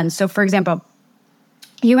life lens. So for example,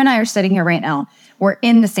 you and I are sitting here right now. We're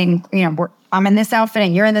in the same, I'm in this outfit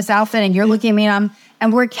and you're in this outfit and you're looking at me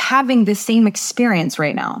and we're having the same experience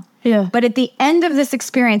right now. Yeah. But at the end of this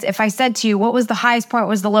experience, if I said to you, what was the highest part, what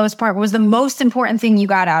was the lowest part, what was the most important thing you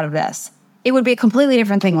got out of this? It would be a completely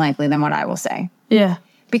different thing likely than what I will say. Yeah.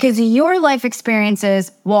 Because your life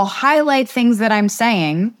experiences will highlight things that I'm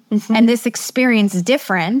saying, and this experience is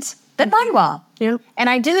different than mine will. Yep. And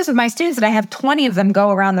I do this with my students, and I have 20 of them go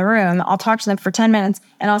around the room. I'll talk to them for 10 minutes,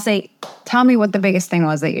 and I'll say, tell me what the biggest thing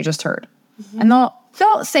was that you just heard. Mm-hmm. And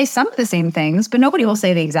they'll say some of the same things, but nobody will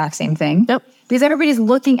say the exact same thing. Yep. Because everybody's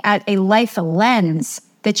looking at a life lens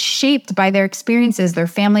that's shaped by their experiences, their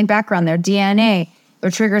family background, their DNA, their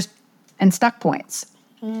triggers, and stuck points.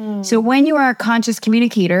 Mm. So when you are a conscious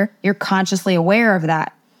communicator, you're consciously aware of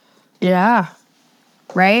that. Yeah.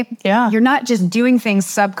 Right? Yeah. You're not just doing things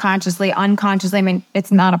subconsciously, unconsciously. I mean,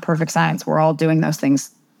 it's not a perfect science. We're all doing those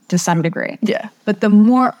things to some degree. Yeah. But the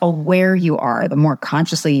more aware you are, the more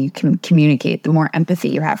consciously you can communicate, the more empathy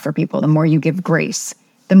you have for people, the more you give grace,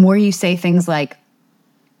 the more you say things like,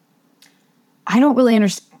 I don't really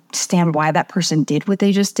understand why that person did what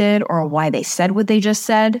they just did or why they said what they just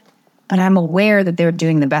said, but I'm aware that they're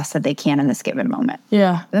doing the best that they can in this given moment.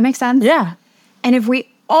 Yeah. Does that make sense? Yeah. And if we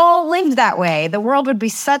all lived that way, the world would be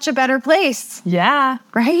such a better place. Yeah.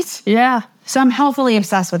 Right? Yeah. So I'm healthily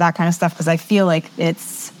obsessed with that kind of stuff because I feel like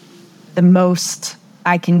it's the most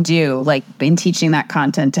I can do, like in teaching that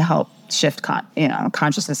content to help shift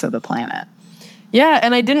consciousness of the planet. Yeah,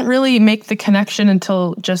 and I didn't really make the connection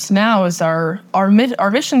until just now. As our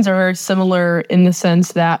missions are very similar in the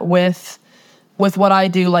sense that with what I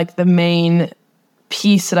do, like the main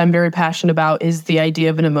piece that I'm very passionate about is the idea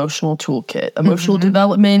of an emotional toolkit, emotional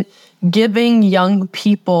development, giving young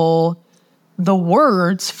people the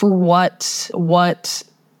words for what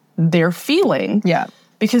they're feeling. Yeah.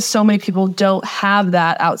 Because so many people don't have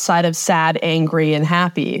that outside of sad, angry, and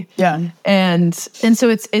happy. Yeah. And so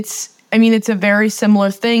it's I mean, it's a very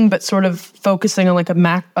similar thing, but sort of focusing on like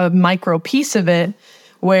a micro piece of it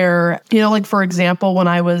where, you know, like for example, when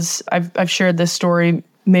I've shared this story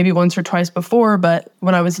maybe once or twice before, but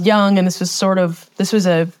when I was young, and this was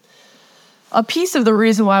a piece of the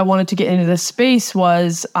reason why I wanted to get into this space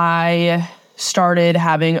was I started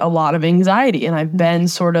having a lot of anxiety, and I've been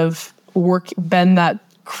been that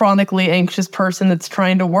chronically anxious person that's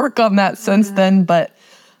trying to work on that since then, but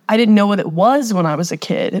I didn't know what it was when I was a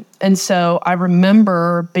kid. And so I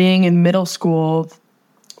remember being in middle school,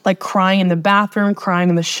 like crying in the bathroom, crying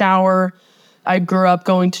in the shower. I grew up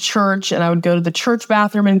going to church, and I would go to the church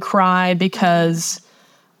bathroom and cry because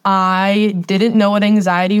I didn't know what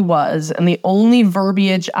anxiety was. And the only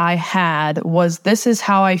verbiage I had was, this is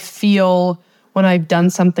how I feel when I've done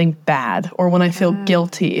something bad or when I feel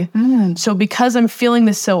guilty. So because I'm feeling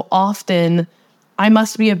this so often, I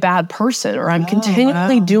must be a bad person, or I'm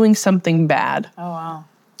continually doing something bad. Oh, wow.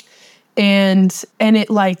 And it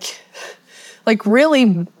like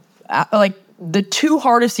really, like the two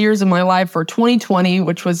hardest years of my life were 2020,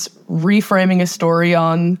 which was reframing a story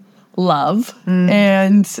on love.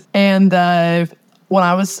 And when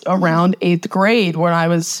I was around 8th grade, when I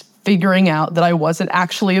was figuring out that I wasn't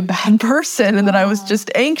actually a bad person and that I was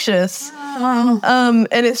just anxious. And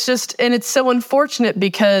it's so unfortunate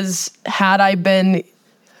because had I been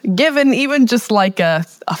given even just like a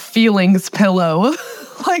feelings pillow,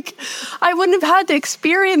 like I wouldn't have had to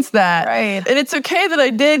experience that. Right. And it's okay that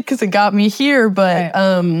I did because it got me here. But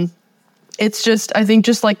it's just, I think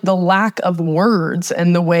just like the lack of words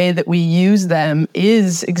and the way that we use them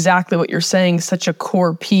is exactly what you're saying, such a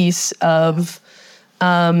core piece of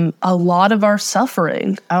a lot of our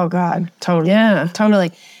suffering. Oh God, totally. Yeah.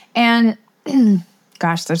 Totally. And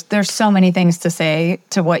gosh, there's so many things to say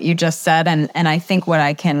to what you just said. And I think what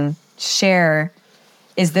I can share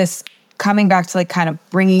is this coming back to like kind of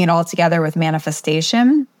bringing it all together with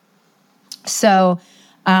manifestation. So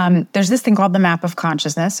there's this thing called the map of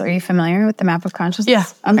consciousness. Are you familiar with the map of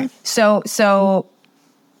consciousness? Yeah. Okay. So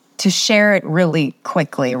to share it really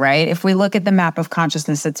quickly, right? If we look at the map of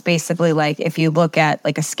consciousness, it's basically like if you look at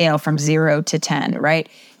like a scale from 0 to 10, right?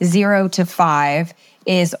 0 to 5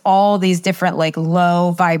 is all these different like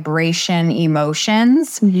low vibration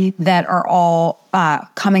emotions that are all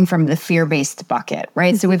coming from the fear-based bucket,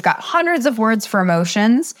 right? So we've got hundreds of words for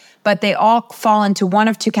emotions, but they all fall into one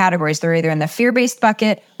of two categories. They're either in the fear-based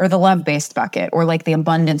bucket or the love-based bucket, or like the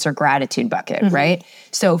abundance or gratitude bucket, right?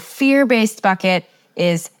 So fear-based bucket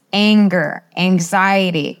is anger,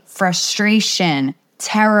 anxiety, frustration,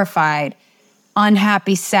 terrified,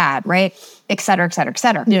 unhappy, sad, right? Et cetera, et cetera, et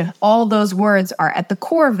cetera. Yeah. All those words are at the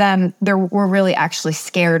core of them. We're really actually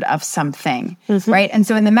scared of something, right? And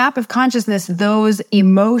so in the map of consciousness, those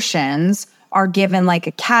emotions are given like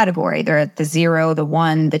a category. They're at the 0, the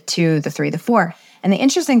 1, the 2, the 3, the 4. And the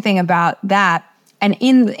interesting thing about that, and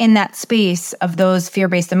in that space of those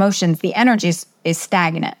fear-based emotions, the energy is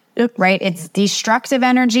stagnant. Yep. Right? It's destructive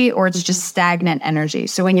energy or it's just stagnant energy.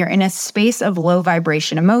 So when you're in a space of low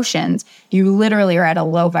vibration emotions, you literally are at a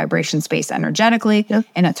low vibration space energetically,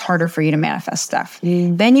 and it's harder for you to manifest stuff.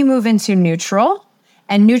 Then you move into neutral,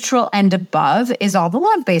 and neutral and above is all the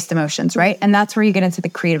love-based emotions, right? And that's where you get into the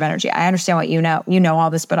creative energy. I understand what you know all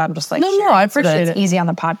this, but I'm just like, no, I appreciate it. It's easy on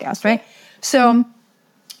the podcast, right? So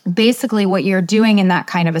basically what you're doing in that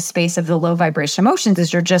kind of a space of the low vibration emotions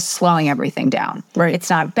is you're just slowing everything down. Right. It's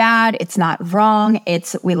not bad. It's not wrong.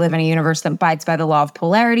 We live in a universe that abides by the law of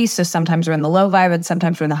polarity. So sometimes we're in the low vibe and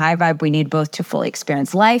sometimes we're in the high vibe. We need both to fully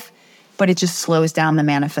experience life, but it just slows down the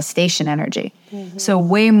manifestation energy. So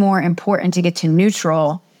way more important to get to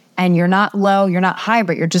neutral, and you're not low, you're not high,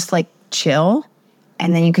 but you're just like chill.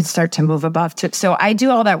 And then you can start to move above to. So I do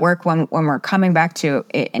all that work when we're coming back to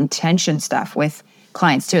intention stuff with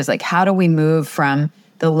clients too, is like, how do we move from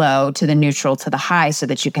the low to the neutral to the high so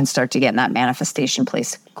that you can start to get in that manifestation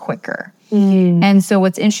place quicker? And so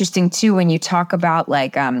what's interesting too, when you talk about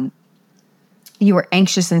like, you were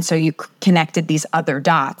anxious and so you connected these other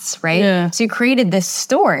dots, right? Yeah. So you created this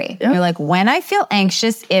story. Yep. You're like, when I feel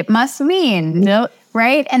anxious, it must mean, Yep.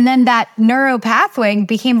 right? And then that neuro pathway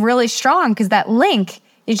became really strong because that link,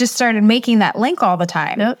 you just started making that link all the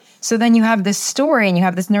time. Yep. So then you have this story and you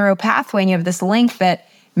have this neuro pathway and you have this link that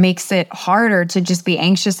makes it harder to just be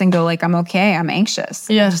anxious and go like, I'm okay, I'm anxious.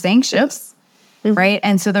 Yeah. I'm just anxious, right?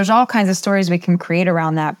 And so there's all kinds of stories we can create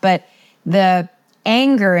around that. But the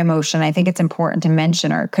anger emotion, I think it's important to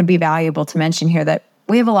mention, or could be valuable to mention here, that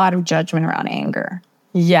we have a lot of judgment around anger.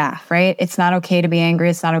 Yeah. Right? It's not okay to be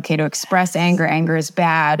angry. It's not okay to express anger. Anger is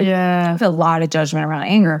bad. Yeah. We have a lot of judgment around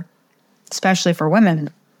anger, especially for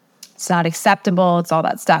women. It's not acceptable. It's all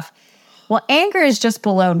that stuff. Well, anger is just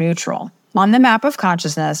below neutral. On the map of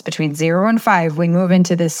consciousness, between 0 and 5, we move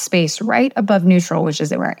into this space right above neutral, which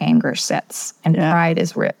is where anger sits. And pride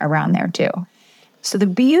is around there too. So the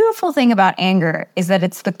beautiful thing about anger is that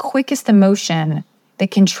it's the quickest emotion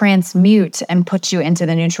that can transmute and put you into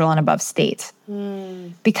the neutral and above state.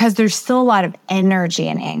 Because there's still a lot of energy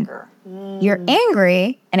in anger. You're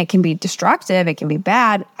angry, and it can be destructive, it can be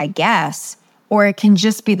bad, I guess, or it can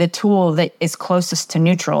just be the tool that is closest to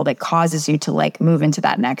neutral that causes you to like move into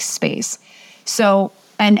that next space. So,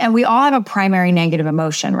 and we all have a primary negative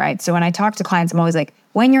emotion, right? So when I talk to clients, I'm always like,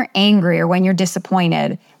 when you're angry or when you're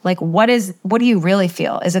disappointed, like what do you really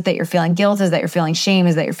feel? Is it that you're feeling guilt? Is that you're feeling shame?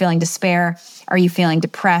 Is that you're feeling despair? Are you feeling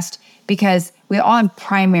depressed? Because we all have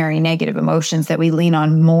primary negative emotions that we lean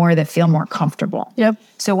on more, that feel more comfortable. Yep.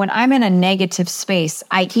 So when I'm in a negative space,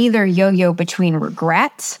 I either yo-yo between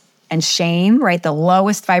regret and shame, right? The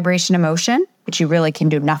lowest vibration emotion, which you really can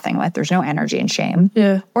do nothing with. There's no energy in shame.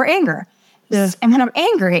 Yeah. Or anger. Yeah. And when I'm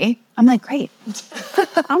angry, I'm like, great.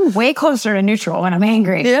 I'm way closer to neutral when I'm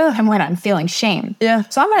angry than when I'm feeling shame. Yeah.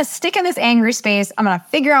 So I'm going to stick in this angry space. I'm going to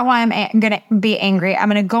figure out why I'm going to be angry. I'm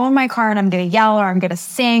going to go in my car and I'm going to yell, or I'm going to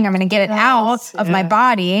sing. I'm going to get it out of my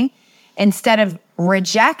body instead of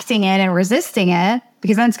rejecting it and resisting it,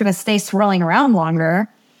 because then it's going to stay swirling around longer.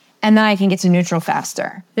 And then I can get to neutral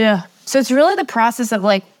faster. Yeah. So it's really the process of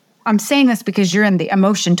like, I'm saying this because you're in the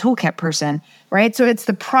emotion toolkit person, right? So it's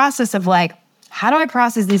the process of like, how do I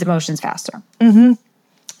process these emotions faster? Mm-hmm.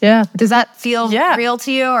 Yeah. Does that feel real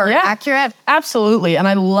to you or accurate? Absolutely. And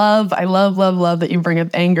I love that you bring up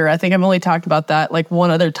anger. I think I've only talked about that like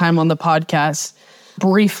one other time on the podcast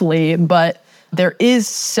briefly, but there's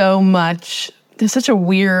such a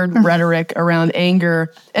weird rhetoric around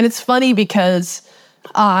anger. And it's funny because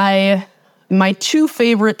my two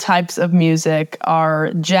favorite types of music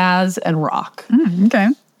are jazz and rock. Okay.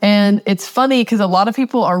 And it's funny because a lot of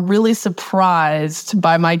people are really surprised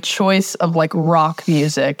by my choice of like rock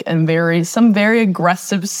music and some very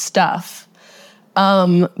aggressive stuff.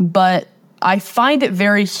 But I find it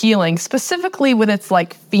very healing, specifically when it's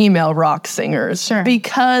like female rock singers. Sure.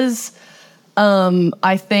 Because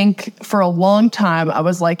I think for a long time, I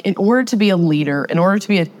was like, in order to be a leader, in order to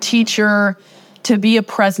be a teacher, to be a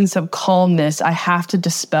presence of calmness, I have to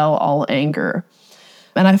dispel all anger.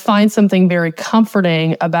 And I find something very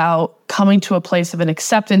comforting about coming to a place of an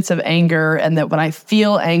acceptance of anger, and that when I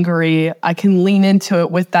feel angry, I can lean into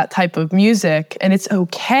it with that type of music, and it's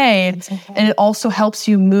okay. And it also helps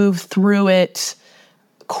you move through it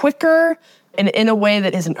quicker and in a way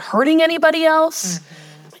that isn't hurting anybody else.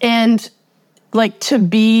 And like to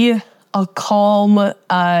be a calm,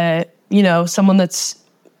 someone that's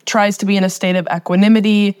tries to be in a state of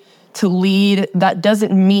equanimity, to lead, that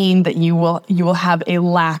doesn't mean that you will have a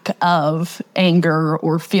lack of anger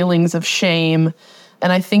or feelings of shame.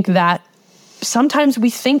 And I think that sometimes we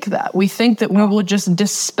think that we will just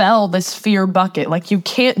dispel this fear bucket. Like you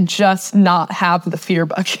can't just not have the fear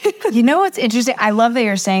bucket. You know what's interesting? I love that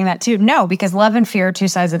you're saying that too. No, because love and fear are two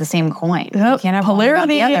sides of the same coin. Yep. You can't have polarity. One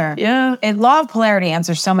without the other. Yeah. Law of polarity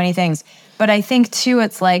answers so many things. But I think too,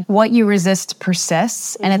 it's like what you resist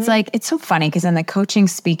persists. And it's like, it's so funny because in the coaching,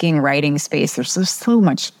 speaking, writing space, there's so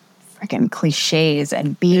much freaking cliches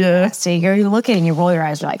and BS. So you look at it and you roll your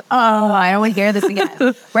eyes, you're like, oh, I don't want to hear this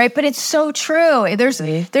again. Right? But it's so true. There's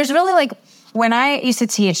really like, when I used to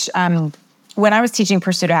teach, when I was teaching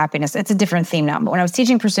Pursuit of Happiness, it's a different theme now, but when I was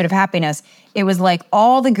teaching Pursuit of Happiness, it was like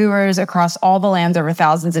all the gurus across all the lands over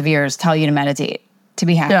thousands of years tell you to meditate, to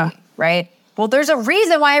be happy, right? Well, there's a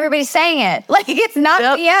reason why everybody's saying it. Like, it's not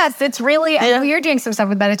BS. It's really, you're doing some stuff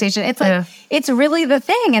with meditation. It's like, it's really the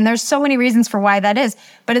thing. And there's so many reasons for why that is.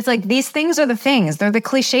 But it's like, these things are the things. They're the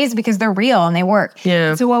cliches because they're real and they work.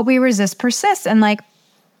 Yeah. So what we resist persists. And like,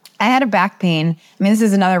 I had a back pain. I mean, this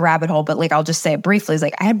is another rabbit hole, but like, I'll just say it briefly. It's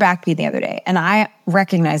like, I had back pain the other day and I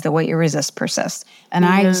recognized that what you resist persists. And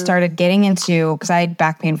I started getting into, because I had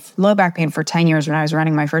low back pain for 10 years when I was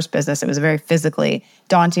running my first business. It was a very physically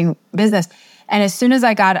daunting business. And as soon as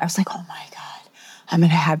I got it, I was like, oh my God, I'm going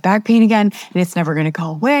to have back pain again and it's never going to go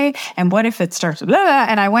away. And what if it starts, blah, blah.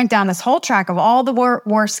 And I went down this whole track of all the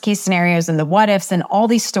worst case scenarios and the what ifs and all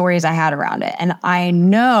these stories I had around it. And I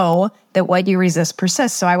know that what you resist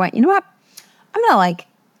persists. So I went, you know what? I'm going to like,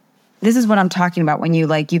 this is what I'm talking about when you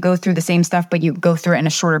go through the same stuff, but you go through it in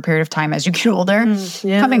a shorter period of time as you get older.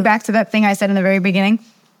 Coming back to that thing I said in the very beginning,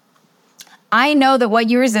 I know that what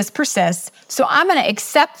you resist persists. So I'm going to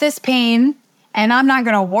accept this pain. And I'm not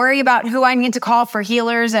going to worry about who I need to call for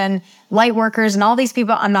healers and light workers and all these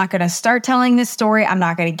people. I'm not going to start telling this story. I'm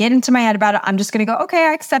not going to get into my head about it. I'm just going to go, okay,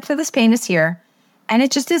 I accept that this pain is here. And it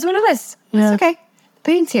just is what it is. It's okay.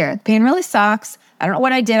 pain's here. The pain really sucks. I don't know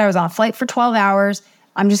what I did. I was on a flight for 12 hours.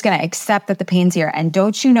 I'm just going to accept that the pain's here. And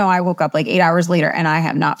don't you know, I woke up like 8 hours later and I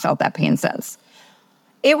have not felt that pain since.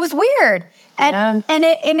 It was weird. And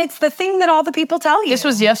it's the thing that all the people tell you. This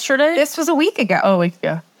was yesterday? This was a week ago. Oh, a week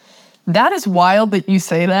ago. That is wild that you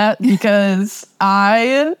say that because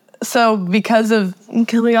because of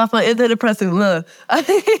coming off my antidepressant,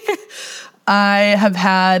 I have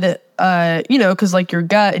had, because like your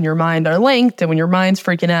gut and your mind are linked, and when your mind's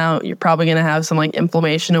freaking out, you're probably going to have some like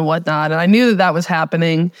inflammation and whatnot. And I knew that was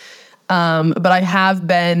happening, but I have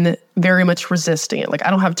been very much resisting it. Like, I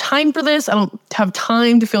don't have time for this. I don't have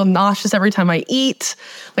time to feel nauseous every time I eat.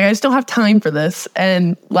 Like, I just don't have time for this.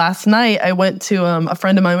 And last night I went to, a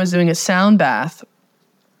friend of mine was doing a sound bath,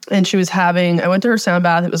 and I went to her sound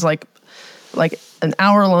bath. It was like an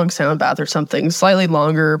hour-long sound bath or something, slightly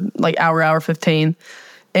longer, like hour 15.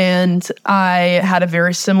 And I had a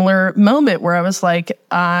very similar moment where I was like,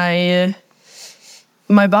 my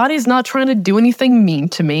body's not trying to do anything mean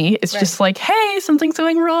to me. It's just like, hey, something's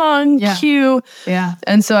going wrong. Yeah. Cue. Yeah.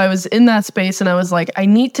 And so I was in that space and I was like, I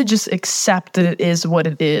need to just accept that it is what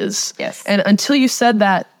it is. Yes. And until you said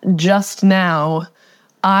that just now,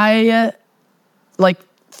 I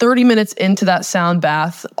 30 minutes into that sound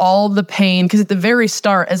bath, all the pain, because at the very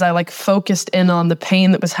start, as I focused in on the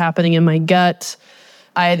pain that was happening in my gut,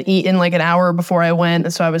 I had eaten like an hour before I went.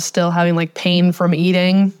 And so I was still having pain from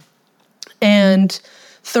eating. And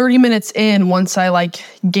 30 minutes in, once I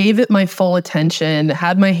gave it my full attention,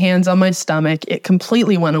 had my hands on my stomach, it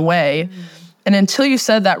completely went away. And until you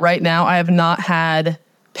said that right now, I have not had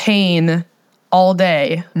pain all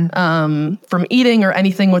day from eating or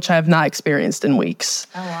anything, which I have not experienced in weeks.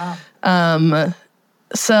 Oh, wow.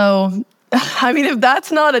 So, I mean, if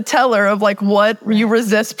that's not a teller of what you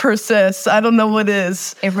resist persists, I don't know what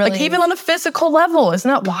is. It really even on a physical level, isn't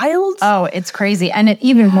that wild? Oh, it's crazy. And it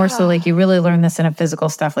even more so, you really learn this in a physical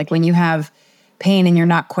stuff. When you have pain and you're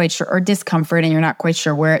not quite sure, or discomfort and you're not quite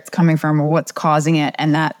sure where it's coming from or what's causing it,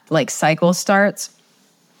 and that cycle starts.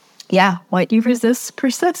 Yeah, what you resist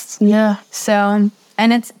persists. Yeah. So,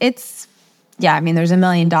 and it's I mean, there's a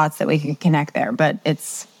million dots that we can connect there, but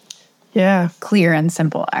it's clear and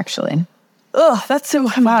simple, actually. Oh, that's so,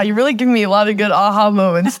 wow, you really give me a lot of good aha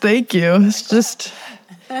moments. Thank you. It's just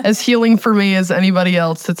as healing for me as anybody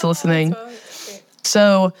else that's listening.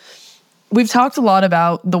 So we've talked a lot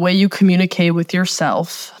about the way you communicate with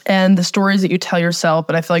yourself and the stories that you tell yourself,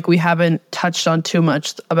 but I feel like we haven't touched on too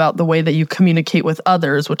much about the way that you communicate with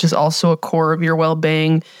others, which is also a core of your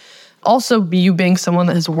well-being. Also, you being someone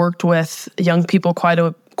that has worked with young people quite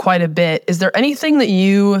a bit, is there anything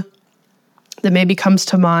that maybe comes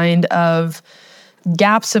to mind of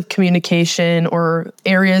gaps of communication or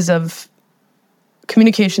areas of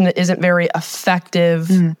communication that isn't very effective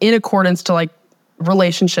in accordance to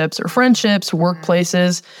relationships or friendships,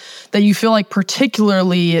 workplaces, that you feel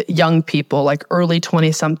particularly young people, early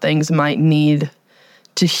 20-somethings might need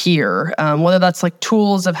to hear, whether that's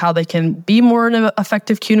tools of how they can be more an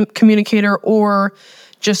effective communicator, or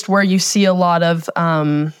just where you see a lot of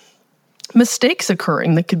mistakes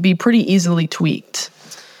occurring that could be pretty easily tweaked?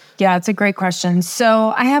 Yeah, it's a great question.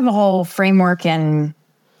 So I have a whole framework and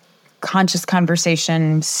conscious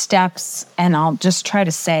conversation steps, and I'll just try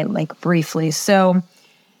to say briefly. So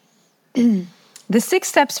the 6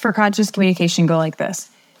 steps for conscious communication go like this.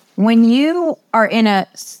 When you're in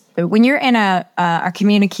a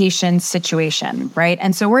communication situation, right?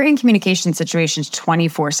 And so we're in communication situations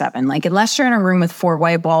 24/7. Unless you're in a room with 4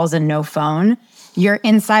 white walls and no phone, you're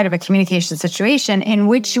inside of a communication situation in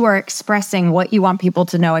which you are expressing what you want people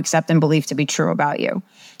to know, accept, and believe to be true about you.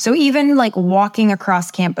 So even walking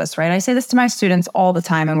across campus, right? I say this to my students all the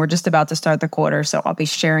time, and we're just about to start the quarter, so I'll be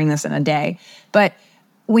sharing this in a day. But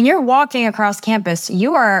when you're walking across campus,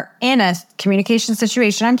 you are in a communication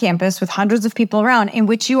situation on campus with hundreds of people around, in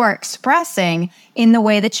which you are expressing in the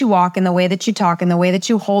way that you walk, in the way that you talk, in the way that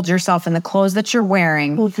you hold yourself, in the clothes that you're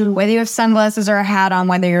wearing, whether you have sunglasses or a hat on,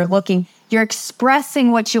 whether you're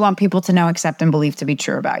expressing what you want people to know, accept, and believe to be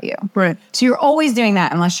true about you. Right. So you're always doing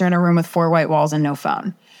that unless you're in a room with 4 white walls and no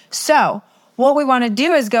phone. So what we want to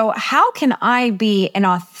do is go, how can I be an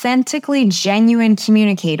authentically genuine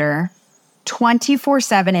communicator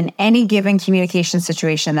 24/7 in any given communication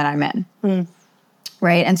situation that I'm in?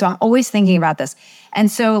 Right? And so I'm always thinking about this.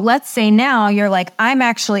 And so let's say now you're I'm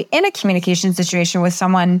actually in a communication situation with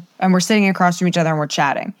someone, and we're sitting across from each other and we're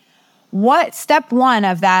chatting. What step 1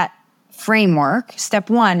 of that framework, step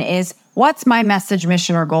 1 is, what's my message,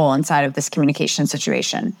 mission, or goal inside of this communication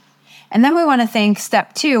situation? And then we want to think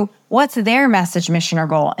step 2, what's their message, mission, or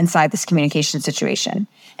goal inside this communication situation?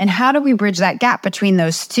 And how do we bridge that gap between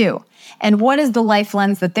those two? And what is the life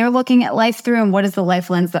lens that they're looking at life through? And what is the life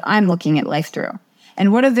lens that I'm looking at life through?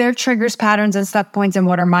 And what are their triggers, patterns, and stuck points? And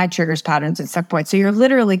what are my triggers, patterns, and stuck points? So you're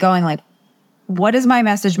literally going like, what is my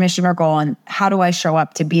message, mission, or goal? And how do I show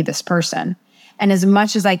up to be this person? And as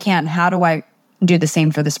much as I can, how do I do the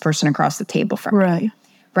same for this person across the table from me?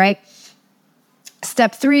 Right?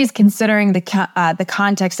 Step 3 is considering the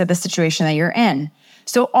context of the situation that you're in.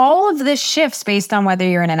 So all of this shifts based on whether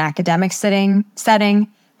you're in an academic setting,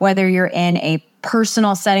 whether you're in a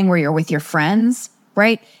personal setting where you're with your friends,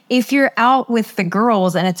 right? If you're out with the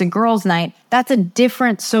girls and it's a girls' night, that's a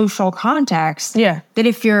different social context than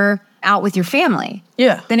if you're out with your family,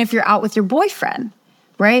 than if you're out with your boyfriend,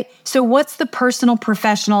 right? So what's the personal,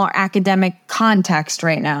 professional, or academic context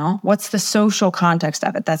right now? What's the social context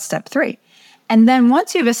of it? That's step 3. And then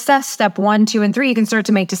once you've assessed step 1, 2, and 3, you can start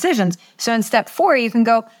to make decisions. So in step 4, you can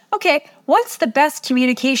go, okay, what's the best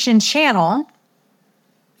communication channel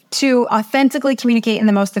to authentically communicate in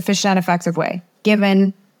the most efficient and effective way,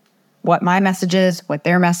 given what my message is, what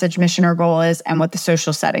their message, mission, or goal is, and what the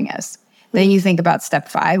social setting is. Then you think about step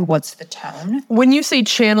 5, what's the tone? When you say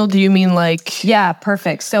channel, do you mean like... Yeah,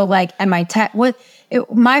 perfect. So like,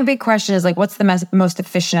 my big question is like, what's the most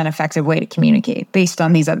efficient and effective way to communicate based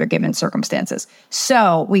on these other given circumstances?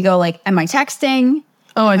 So we go like, am I texting?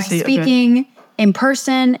 Oh, am I see. Speaking in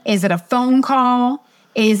person? Is it a phone call?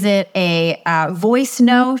 Is it a voice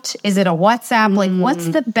note? Is it a WhatsApp? Like, what's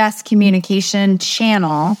the best communication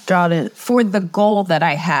channel? Got it. For the goal that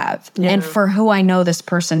I have and for who I know this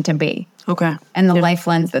person to be. Okay. And the life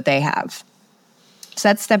lens that they have. So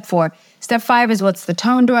that's step 4. Step 5 is what's the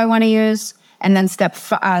tone do I want to use? And then step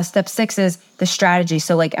 6 is the strategy.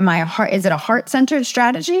 So like, is it a heart-centered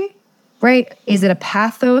strategy, right? Is it a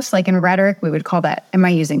pathos? Like in rhetoric, we would call that, am I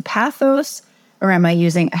using pathos or am I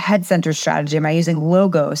using a head-centered strategy? Am I using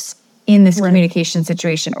logos in this communication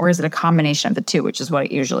situation? Or is it a combination of the two, which is what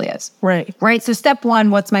it usually is? Right? So step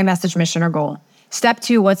 1, what's my message, mission, or goal? Step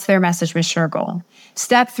 2, what's their message, mission, or goal?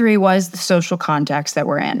 Step 3 was the social context that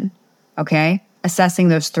we're in, okay? Assessing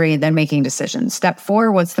those 3, then making decisions. Step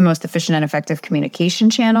 4, what's the most efficient and effective communication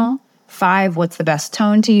channel? 5, what's the best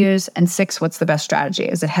tone to use? And 6, what's the best strategy?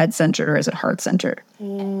 Is it head-centered or is it heart-centered?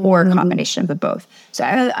 Or a combination of the both. So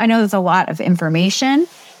I know there's a lot of information,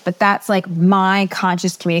 but that's like my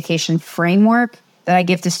conscious communication framework that I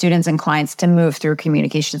give to students and clients to move through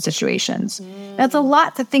communication situations. That's a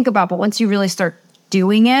lot to think about, but once you really start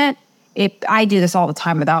doing it, I do this all the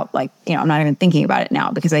time without like, I'm not even thinking about it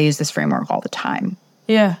now because I use this framework all the time.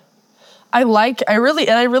 Yeah. I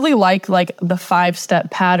really like the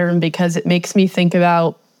 5-step pattern because it makes me think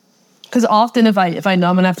about, because often if I know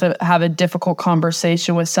I'm going to have a difficult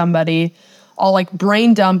conversation with somebody, I'll like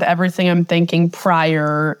brain dump everything I'm thinking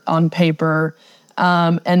prior on paper,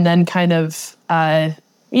 and then kind of,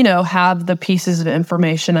 have the pieces of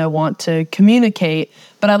information I want to communicate.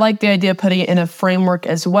 But I like the idea of putting it in a framework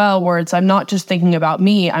as well, where I'm not just thinking about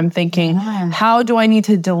me. I'm thinking, how do I need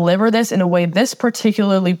to deliver this in a way this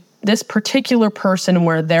particular person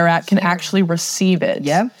where they're at can actually receive it?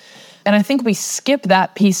 Yeah. And I think we skip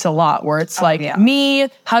that piece a lot, where it's me,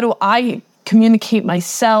 how do I communicate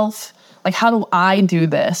myself? Like, how do I do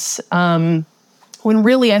this? When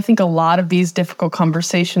really, I think a lot of these difficult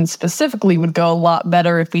conversations specifically would go a lot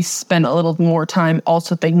better if we spent a little more time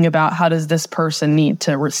also thinking about how does this person need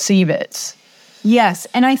to receive it? Yes.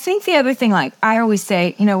 And I think the other thing, like I always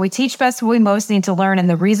say, we teach best what we most need to learn. And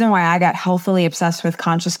the reason why I got healthily obsessed with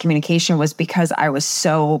conscious communication was because I was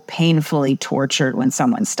so painfully tortured when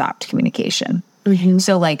someone stopped communication.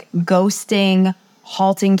 So like ghosting,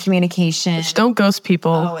 halting communication. Just don't ghost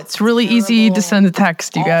people. Oh, it's really easy to send a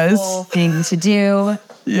text, you guys. Awful thing to do.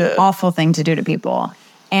 Yeah. Awful thing to do to people.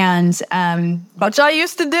 And which I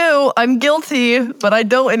used to do. I'm guilty, but I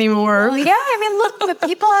don't anymore. Well, yeah, look, but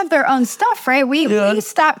people have their own stuff, right? We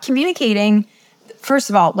stop communicating. First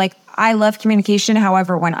of all, like I love communication.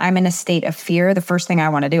 However, when I'm in a state of fear, the first thing I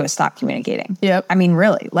want to do is stop communicating. Yep.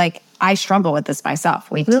 Really, like I struggle with this myself.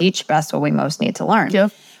 We teach best what we most need to learn.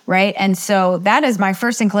 Yep. Right. And so that is my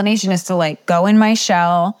first inclination, is to like go in my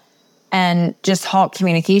shell and just halt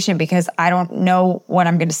communication because I don't know what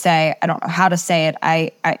I'm going to say. I don't know how to say it.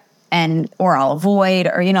 Or I'll avoid,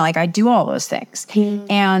 or, I do all those things.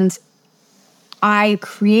 And I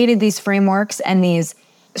created these frameworks and these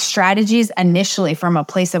strategies initially from a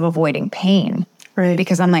place of avoiding pain. Right.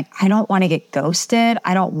 Because I'm like, I don't want to get ghosted.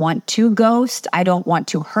 I don't want to ghost. I don't want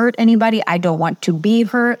to hurt anybody. I don't want to be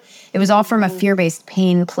hurt. It was all from a fear-based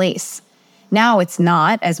pain place. Now it's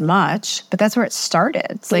not as much, but that's where it started.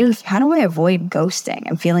 It's like, how do I avoid ghosting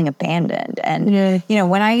and feeling abandoned? And,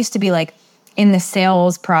 when I used to be like in the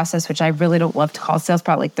sales process, which I really don't love to call sales,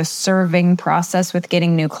 probably like the serving process with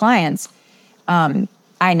getting new clients,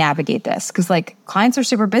 I navigate this because like clients are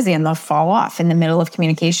super busy and they'll fall off in the middle of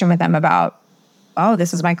communication with them about, oh,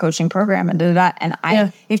 this is my coaching program and da. And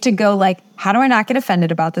I have to go like, how do I not get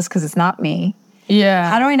offended about this? Because it's not me. Yeah.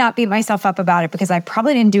 How do I not beat myself up about it? Because I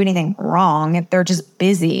probably didn't do anything wrong. If they're just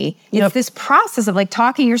busy. It's this process of like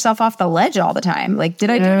talking yourself off the ledge all the time. Like, did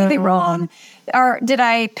I do anything wrong? Or did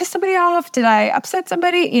I piss somebody off? Did I upset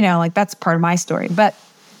somebody? Like that's part of my story. But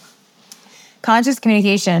conscious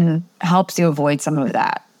communication helps you avoid some of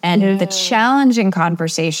that. And the challenging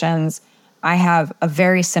conversations, I have a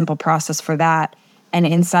very simple process for that. And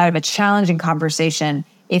inside of a challenging conversation,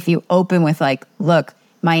 if you open with like, look,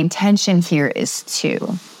 my intention here is to,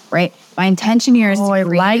 right? My intention here is to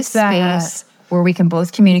create a space where we can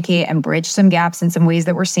both communicate and bridge some gaps in some ways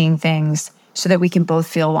that we're seeing things so that we can both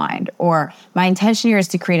feel aligned. Or my intention here is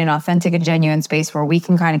to create an authentic and genuine space where we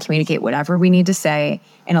can kind of communicate whatever we need to say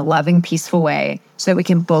in a loving, peaceful way so that we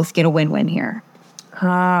can both get a win-win here.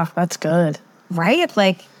 That's good. Right?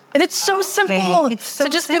 Like, and it's so simple. It's so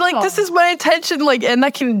just simple. Be like, this is my intention, like, and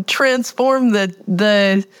that can transform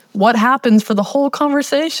the what happens for the whole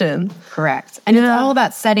conversation. Correct. And it's all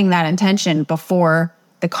about setting that intention before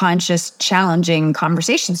the conscious, challenging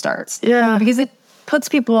conversation starts. Yeah. Because it puts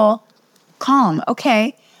people calm.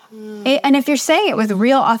 Okay. And if you're saying it with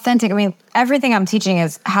real authentic, I mean, everything I'm teaching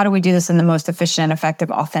is how do we do this in the most efficient,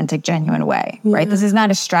 effective, authentic, genuine way, right? This is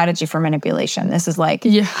not a strategy for manipulation. This is like,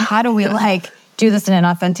 how do we like do this in an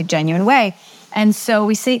authentic, genuine way? And so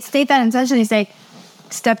we state that intention. You say,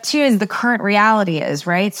 step 2 is the current reality is,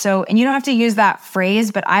 right? So, and you don't have to use that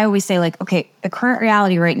phrase, but I always say like, okay, the current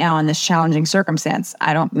reality right now in this challenging circumstance,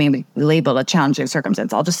 I don't maybe label a challenging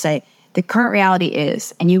circumstance. I'll just say the current reality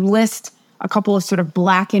is, and you list a couple of sort of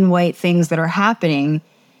black and white things that are happening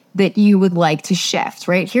that you would like to shift,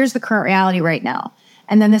 right? Here's the current reality right now.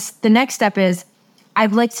 And then the next step is,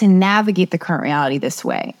 I'd like to navigate the current reality this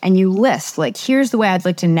way. And you list like, here's the way I'd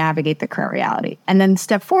like to navigate the current reality. And then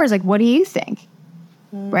step 4 is like, what do you think?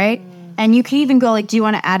 Right? And you can even go like, do you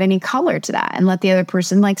want to add any color to that? And let the other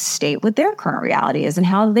person like state what their current reality is and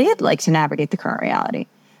how they'd like to navigate the current reality.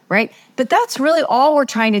 Right? But that's really all we're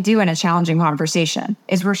trying to do in a challenging conversation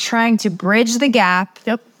is we're trying to bridge the gap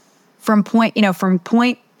from point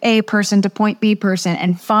A person to point B person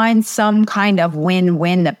and find some kind of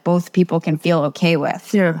win-win that both people can feel okay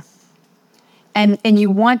with. Yeah. And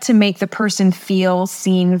you want to make the person feel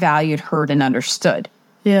seen, valued, heard, and understood.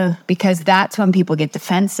 Yeah. Because that's when people get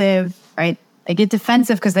defensive, right? They get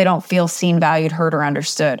defensive because they don't feel seen, valued, heard, or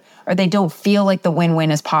understood. Or they don't feel like the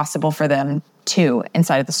win-win is possible for them too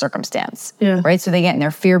inside of the circumstance. Yeah. Right? So they get in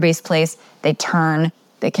their fear-based place, they turn,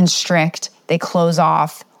 they constrict, they close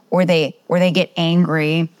off, or they get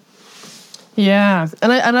angry. Yeah.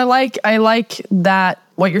 And I like that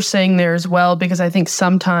what you're saying there as well, because I think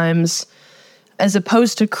sometimes as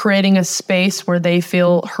opposed to creating a space where they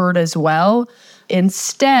feel heard as well,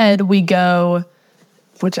 instead we go,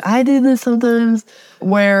 which I do this sometimes,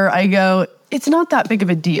 where I go, it's not that big of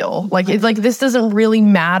a deal. Like this doesn't really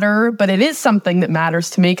matter, but it is something that matters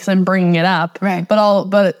to me because I'm bringing it up. Right.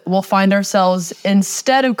 But we'll find ourselves,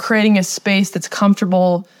 instead of creating a space that's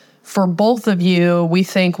comfortable for both of you, we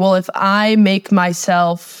think, well, if I make what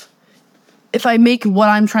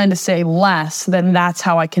I'm trying to say less, then that's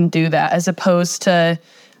how I can do that. As opposed to,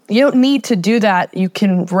 you don't need to do that. You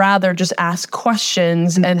can rather just ask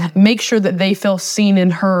questions and make sure that they feel seen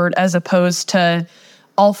and heard, as opposed to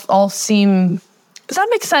all seem. Does that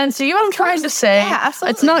make sense? Do you know what I'm trying to say? Yeah,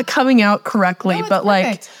 absolutely. It's not coming out correctly, no, but perfect.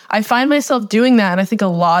 Like I find myself doing that, and I think a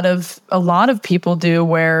lot of people do,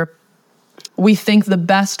 where we think the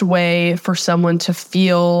best way for someone to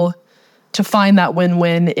find that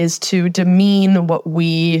win-win is to demean what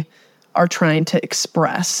we are trying to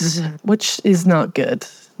express, which is not good,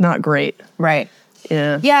 not great. Right.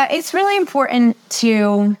 Yeah. Yeah, it's really important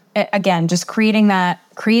to, again, just creating that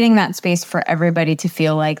space for everybody to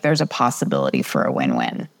feel like there's a possibility for a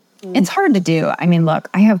win-win. It's hard to do. I mean, look,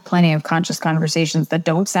 I have plenty of conscious conversations that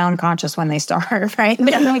don't sound conscious when they start, right?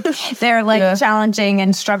 They're like challenging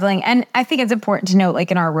and struggling. And I think it's important to note,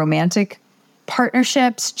 like in our romantic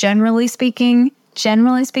partnerships, generally speaking,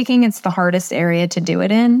 it's the hardest area to do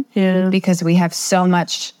it in because we have so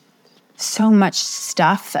much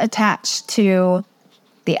stuff attached to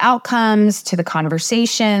the outcomes, to the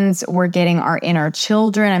conversations. We're getting our inner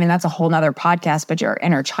children. I mean, that's a whole nother podcast, but your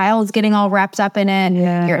inner child's getting all wrapped up in it.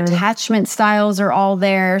 Yeah. Your attachment styles are all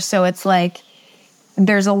there. So it's like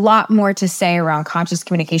there's a lot more to say around conscious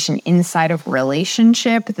communication inside of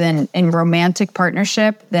relationship than in romantic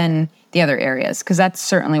partnership than the other areas, because that's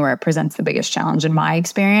certainly where it presents the biggest challenge in my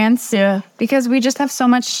experience. Yeah. Because we just have so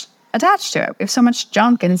much attached to it. We have so much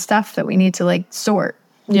junk and stuff that we need to like sort.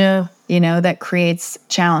 Yeah. You know, that creates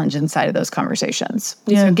challenge inside of those conversations.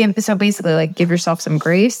 Yeah. So basically, like, give yourself some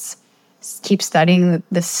grace. Keep studying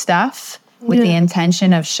this stuff with the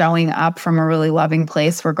intention of showing up from a really loving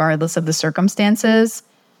place, regardless of the circumstances.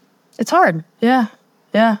 It's hard. Yeah.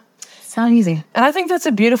 Yeah. It's not easy. And I think that's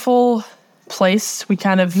a beautiful place. We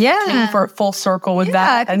kind of came for full circle with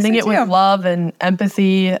that. I think it was love and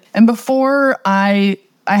empathy. And before I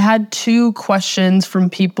had 2 questions from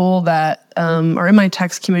people that are in my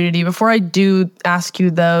text community. Before I do ask you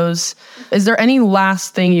those, is there any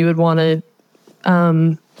last thing you would want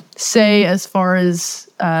to say as far as,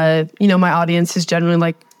 my audience is generally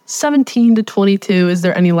like 17 to 22. Is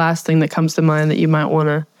there any last thing that comes to mind that you might want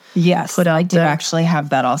to put out I do actually have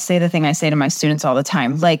that. I'll say the thing I say to my students all the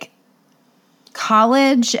time. Like,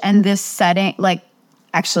 college and this setting, like,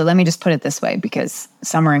 actually, let me just put it this way, because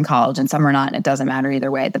some are in college and some are not, and it doesn't matter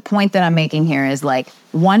either way. The point that I'm making here is, like,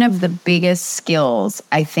 one of the biggest skills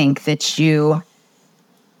I think that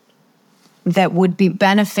would be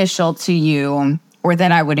beneficial to you, or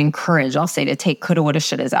that I would encourage, I'll say, to take coulda, woulda,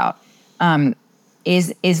 shouldas out,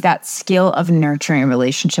 is that skill of nurturing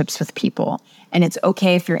relationships with people. And it's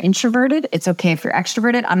okay if you're introverted. It's okay if you're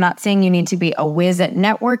extroverted. I'm not saying you need to be a whiz at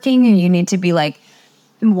networking and you need to be like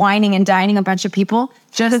whining and dining a bunch of people.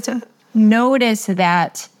 Just notice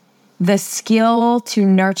that the skill to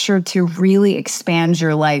nurture, to really expand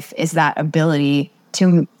your life, is that ability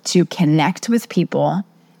to connect with people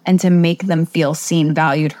and to make them feel seen,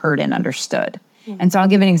 valued, heard, and understood. And so I'll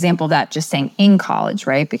give an example of that, just saying in college,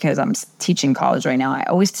 right? Because I'm teaching college right now. I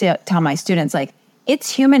always tell my students, like, it's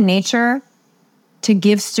human nature to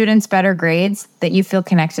give students better grades that you feel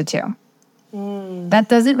connected to. That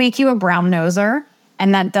doesn't make you a brown noser,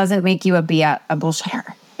 and that doesn't make you a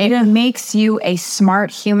bullshitter. It makes you a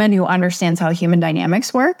smart human who understands how human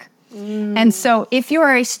dynamics work. And so if you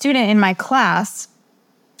are a student in my class,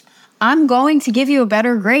 I'm going to give you a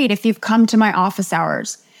better grade if you've come to my office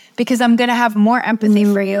hours, because I'm going to have more empathy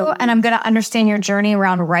for you, and I'm going to understand your journey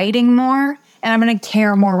around writing more, and I'm going to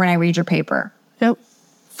care more when I read your paper. Yep.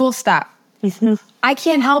 Full stop. I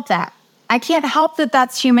can't help that. I can't help that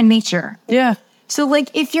that's human nature. Yeah. So, like,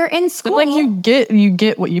 if you're in school... But, like, you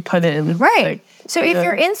get what you put in. Right. Like, so if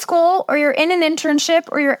you're in school, or you're in an internship,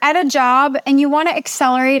 or you're at a job, and you want to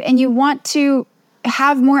accelerate, and you want to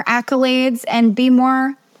have more accolades and be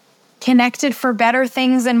more connected for better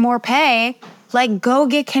things and more pay, like, go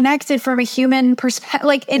get connected from a human perspective,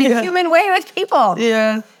 like, in a human way with people.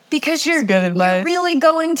 Yeah. Because you're really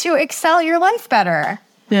going to excel your life better.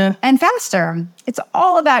 Yeah. And faster. It's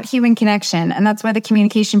all about human connection. And that's why the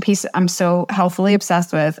communication piece I'm so healthily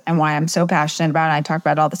obsessed with, and why I'm so passionate about it. I talk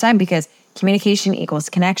about it all the time, because communication equals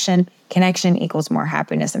connection. Connection equals more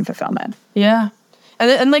happiness and fulfillment. Yeah.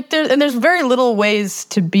 And there's very little ways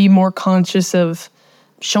to be more conscious of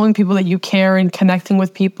showing people that you care and connecting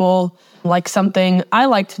with people. Like, something I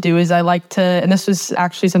like to do is and this was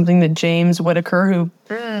actually something that James Whitaker, who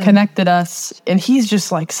connected us, and he's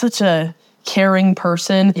just like such a caring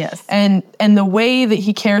person. Yes. And the way that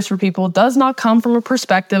he cares for people does not come from a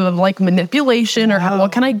perspective of like manipulation or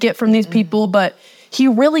what can I get from these people, but he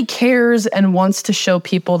really cares and wants to show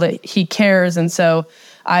people that he cares. And so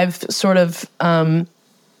I've sort of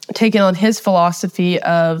taken on his philosophy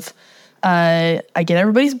of I get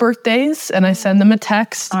everybody's birthdays and I send them a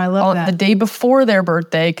text on the day before their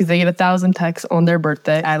birthday, because they get 1,000 texts on their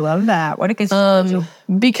birthday. I love that. What a good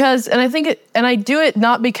because, and I think I do it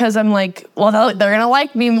not because I'm like, well, they're gonna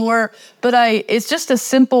like me more, but it's just a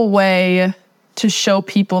simple way to show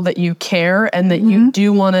people that you care and that you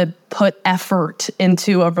do want to put effort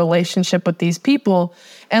into a relationship with these people.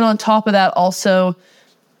 And on top of that, also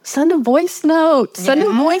send a voice note. Send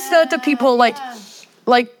a voice note to people, like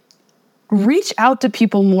reach out to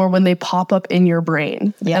people more when they pop up in your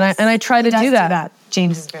brain. Yes. And I try to do that.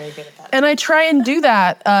 James is very good at that. And I try and do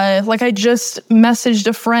that. Like, I just messaged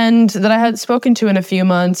a friend that I hadn't spoken to in a few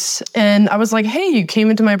months, and I was like, "Hey, you came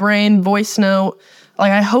into my brain, voice note.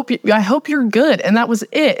 Like, I hope you're good." And that was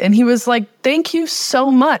it. And he was like, "Thank you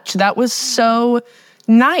so much. That was so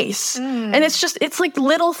nice." And it's like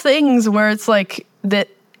little things where it's like that.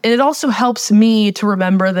 And it also helps me to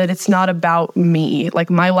remember that it's not about me. Like,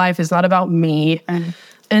 my life is not about me.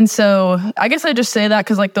 And so I guess I just say that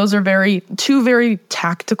because like those are two very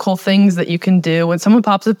tactical things that you can do. When someone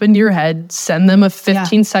pops up into your head, send them a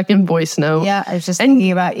 15-second voice note. Yeah, I was just thinking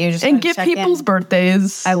about you. And get people's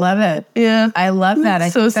birthdays. I love it. Yeah. I love that. I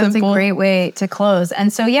think that's a great way to close.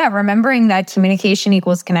 And so, yeah, remembering that communication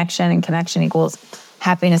equals connection and connection equals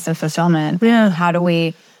happiness and fulfillment. Yeah. How do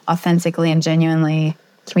we authentically and genuinely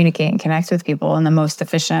communicate and connect with people in the most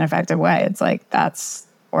efficient and effective way? It's like, that's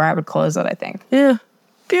where I would close it, I think. Yeah.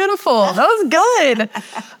 Beautiful. That was good.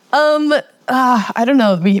 I don't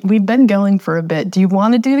know. We've been going for a bit. Do you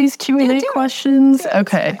want to do these Q&A questions?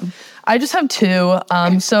 Okay. I just have two.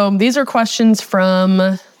 So these are questions from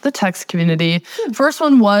the text community. First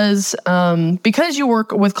one was, because you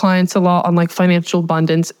work with clients a lot on like financial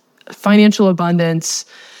abundance,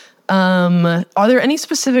 are there any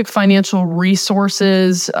specific financial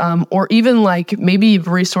resources, or even like maybe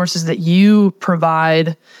resources that you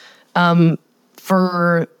provide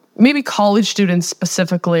for maybe college students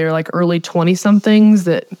specifically, or like early 20-somethings,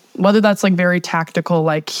 that whether that's like very tactical,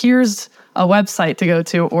 like here's a website to go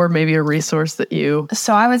to, or maybe a resource that you...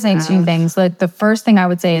 So I would say two things. Like the first thing I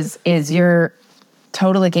would say is you're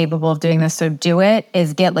totally capable of doing this. So do it,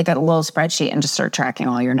 is get like a little spreadsheet and just start tracking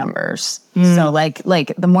all your numbers. So like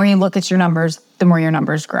the more you look at your numbers, the more your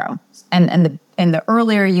numbers grow. And the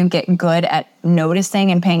earlier you get good at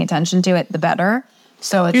noticing and paying attention to it, the better.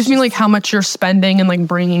 So it's you just mean like how much you're spending and like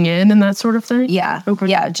bringing in and that sort of thing? Yeah. Okay.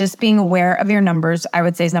 Yeah. Just being aware of your numbers, I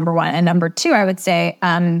would say, is number one. And number two, I would say,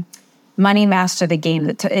 Money Master the Game.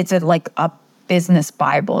 It's like a business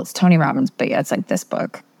Bible. It's Tony Robbins, but yeah, it's like this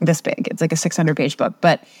book, this big. It's like a 600-page book.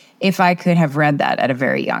 But if I could have read that at a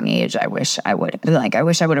very young age, I wish I would. I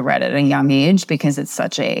wish I would have read it at a young age, because it's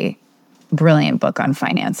such a brilliant book on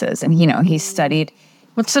finances. And, he studied...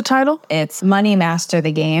 What's the title? It's Money Master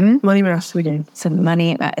the Game. Money Master the Game. So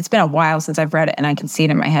it's been a while since I've read it, and I can see it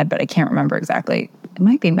in my head, but I can't remember exactly. It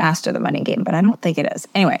might be Master the Money Game, but I don't think it is.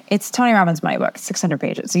 Anyway, it's Tony Robbins' money book, 600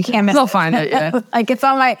 pages. So you can't miss it. I'll find it, yeah. Like it's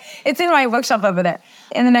in my bookshelf over there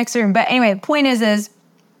in the next room. But anyway, the point is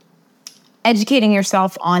educating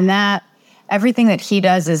yourself on that. Everything that he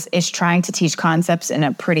does is trying to teach concepts in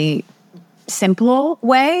a pretty simple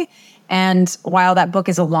way. And while that book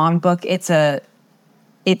is a long book,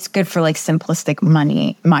 it's good for like simplistic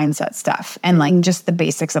money mindset stuff and like just the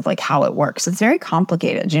basics of like how it works. It's very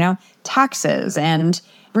complicated, taxes and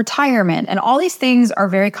retirement and all these things are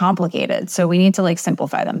very complicated. So we need to like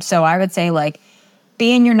simplify them. So I would say like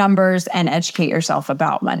be in your numbers and educate yourself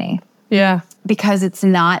about money. Yeah. Because it's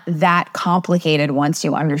not that complicated once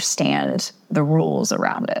you understand the rules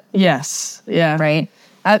around it. Yes. Yeah. Right?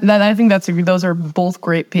 I think those are both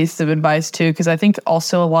great pieces of advice too, because I think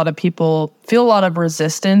also a lot of people feel a lot of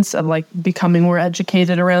resistance of like becoming more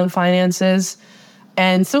educated around finances.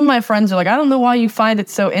 And some of my friends are like, I don't know why you find it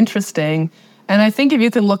so interesting. And I think if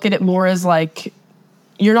you can look at it more as like,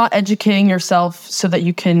 you're not educating yourself so that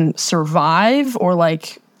you can survive, or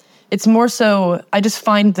like, it's more so, I just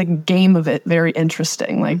find the game of it very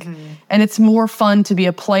interesting. Like, and it's more fun to be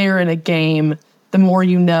a player in a game the more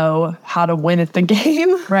you know how to win at the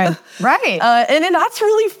game. Right. Right. And that's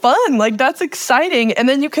really fun. Like, that's exciting. And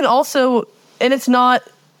then you can also, and it's not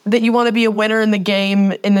that you want to be a winner in the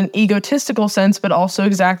game in an egotistical sense, but also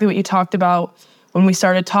exactly what you talked about when we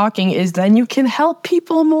started talking, is then you can help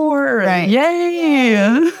people more. Right. Yay.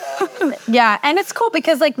 Yeah. And it's cool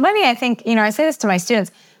because like money, I think, I say this to my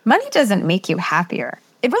students, money doesn't make you happier.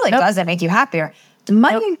 It really doesn't make you happier.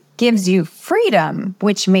 Money gives you freedom,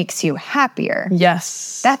 which makes you happier.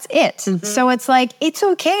 Yes. That's it. Mm-hmm. So it's like, it's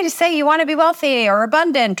okay to say you want to be wealthy or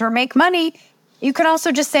abundant or make money. You can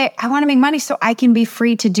also just say, I want to make money so I can be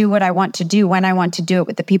free to do what I want to do when I want to do it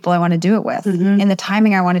with the people I want to do it with in the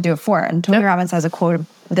timing I want to do it for. And Tony Robbins has a quote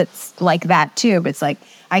that's like that too. But it's like,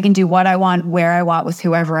 I can do what I want, where I want, with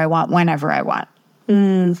whoever I want, whenever I want.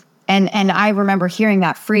 And I remember hearing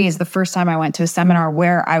that phrase the first time I went to a seminar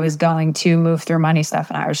where I was going to move through money stuff.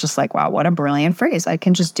 And I was just like, wow, what a brilliant phrase. I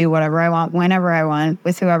can just do whatever I want, whenever I want,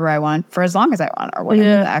 with whoever I want, for as long as I want, or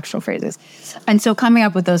whatever the actual phrase is. And so coming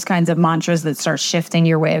up with those kinds of mantras that start shifting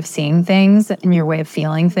your way of seeing things and your way of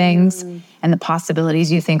feeling things and the possibilities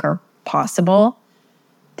you think are possible,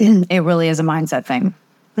 it really is a mindset thing.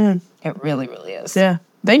 It really, really is. Yeah.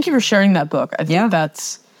 Thank you for sharing that book. I think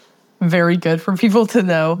that's very good for people to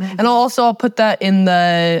know. And I'll put that in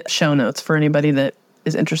the show notes for anybody that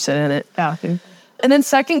is interested in it. Yeah. And then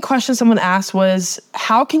second question someone asked was,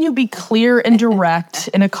 how can you be clear and direct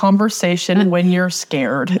in a conversation when you're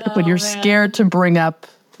scared? When you're scared to bring up,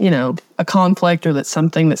 a conflict or that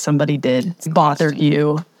something that somebody did bothered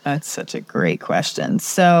you. That's such a great question.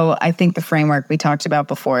 So I think the framework we talked about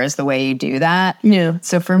before is the way you do that. Yeah.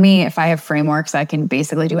 So for me, if I have frameworks, I can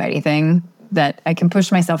basically do anything. That I can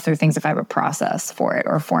push myself through things if I have a process for it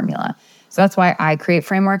or a formula. So that's why I create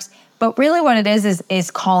frameworks. But really what it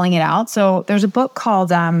is calling it out. So there's a book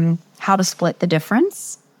called How to Split the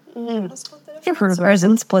Difference. You've heard of it? Or is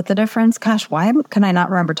it Split the Difference? Gosh, why can I not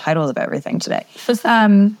remember titles of everything today?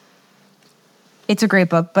 It's a great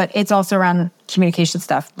book, but it's also around communication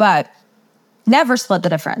stuff. But Never Split the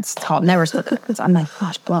Difference. It's called Never Split the Difference. I'm like,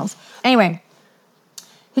 gosh, blows. Anyway,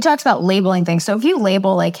 he talks about labeling things. So if you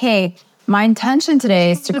label like, hey, my intention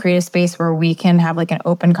today is to create a space where we can have like an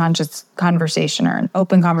open conscious conversation or an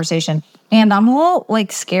open conversation. And I'm a little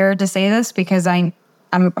like scared to say this because I'm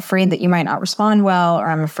afraid that you might not respond well, or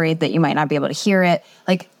I'm afraid that you might not be able to hear it.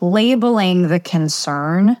 Like labeling the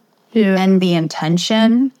concern and the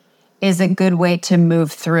intention is a good way to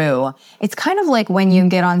move through. It's kind of like when you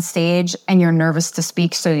get on stage and you're nervous to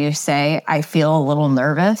speak, so you say, I feel a little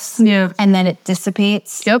nervous. Yeah. And then it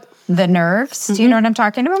dissipates the nerves. Do you know what I'm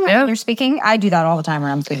talking about when you're speaking? I do that all the time when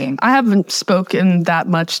I'm speaking. I haven't spoken that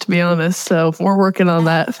much, to be honest, so we're working on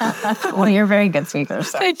that. Well, you're a very good speaker.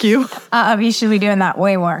 So. Thank you. You should be doing that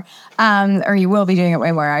way more. Or you will be doing it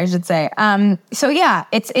way more, I should say. So yeah,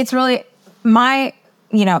 it's really my...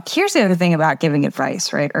 here's the other thing about giving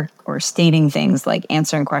advice, right? Or stating things like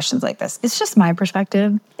answering questions like this. It's just my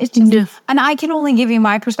perspective. It's just, and I can only give you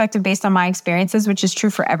my perspective based on my experiences, which is true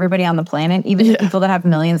for everybody on the planet. Even the people that have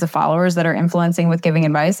millions of followers that are influencing with giving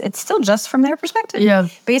advice, it's still just from their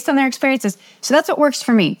perspective, based on their experiences. So that's what works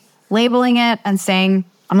for me. Labeling it and saying,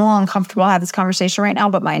 I'm a little uncomfortable to have this conversation right now,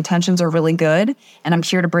 but my intentions are really good. And I'm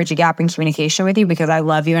here to bridge a gap in communication with you because I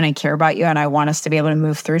love you and I care about you and I want us to be able to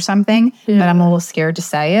move through something. But I'm a little scared to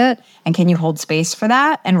say it. And can you hold space for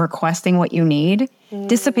that? And requesting what you need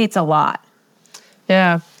dissipates a lot.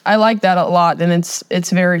 Yeah, I like that a lot. And it's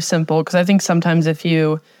very simple because I think sometimes if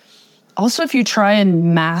you try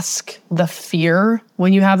and mask the fear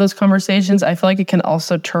when you have those conversations, I feel like it can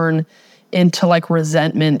also turn into like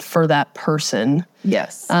resentment for that person.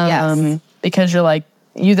 Yes. Because you're like,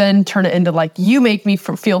 you then turn it into like, you make me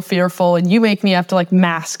feel fearful and you make me have to like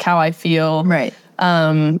mask how I feel. Right.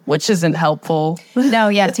 Which isn't helpful. No,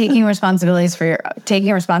 taking responsibility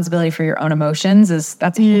for your own emotions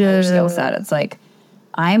that's a skill set. It's like,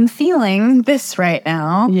 I'm feeling this right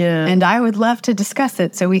now. Yeah. And I would love to discuss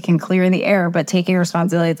it so we can clear the air, but taking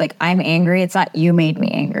responsibility, it's like, I'm angry. It's not you made me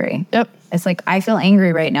angry. Yep. It's like, I feel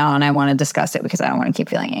angry right now and I want to discuss it because I don't want to keep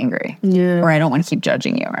feeling angry. Yeah. Or I don't want to keep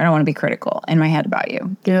judging you. Or I don't want to be critical in my head about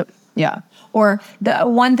you. Yep. Yeah. Or the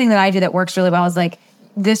one thing that I do that works really well is like,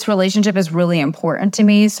 this relationship is really important to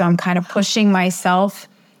me. So I'm kind of pushing myself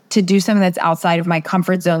to do something that's outside of my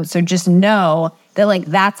comfort zone. So just know that like,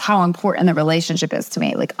 that's how important the relationship is to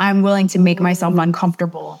me. Like I'm willing to make myself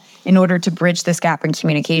uncomfortable in order to bridge this gap in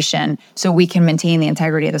communication so we can maintain the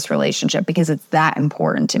integrity of this relationship because it's that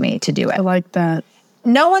important to me to do it. I like that.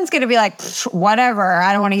 No one's going to be like, whatever,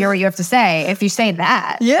 I don't want to hear what you have to say if you say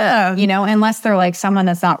that. Yeah. Unless they're like someone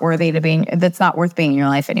that's not worth being in your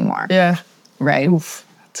life anymore. Yeah. Right. Oof.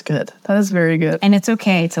 That's good. That is very good. And it's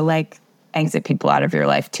okay to like exit people out of your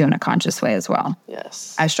life too in a conscious way as well.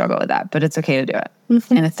 Yes. I struggle with that, but it's okay to do it.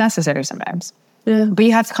 Mm-hmm. And it's necessary sometimes. Yeah. But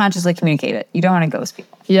you have to consciously communicate it. You don't want to ghost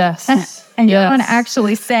people. Yes. And you don't want to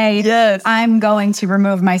actually say, yes, I'm going to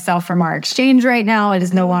remove myself from our exchange right now. It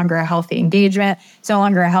is no longer a healthy engagement. It's no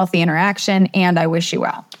longer a healthy interaction. And I wish you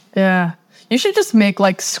well. Yeah. You should just make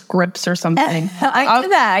like scripts or something. I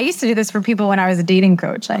did that. I used to do this for people when I was a dating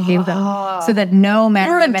coach. I gave them so that no man.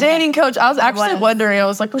 You were a dating coach. I was actually wondering. I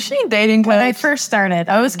was like, was she a dating coach? When I first started,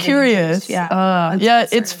 I was curious. Yeah.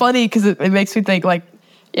 It's funny because it makes me think like,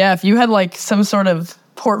 if you had like some sort of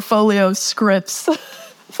portfolio scripts.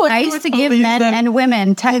 I used to give men and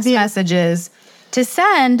women text messages to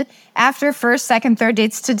send after first, second, third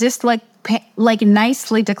dates to just like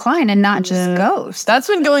nicely decline and not just ghost. That's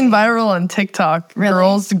been going viral on TikTok.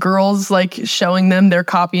 Really? Girls like showing them their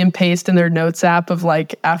copy and paste in their notes app of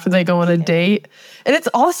like after they go on a date. And it's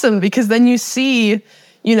awesome because then you see,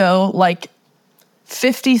 like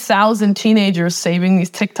 50,000 teenagers saving these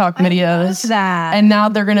TikTok videos. I love that. And now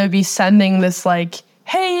they're going to be sending this like,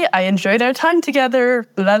 hey, I enjoyed our time together,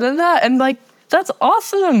 blah, blah, blah. And like, that's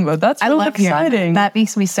awesome. That's really exciting. That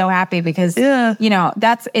makes me so happy because,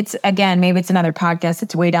 it's again, maybe it's another podcast.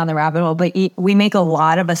 It's way down the rabbit hole, but we make a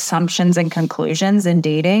lot of assumptions and conclusions in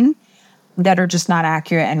dating that are just not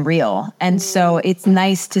accurate and real. And so it's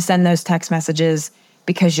nice to send those text messages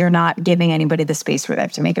because you're not giving anybody the space where they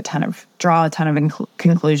have to draw a ton of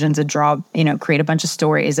conclusions and create a bunch of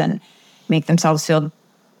stories and make themselves feel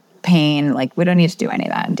pain. Like, we don't need to do any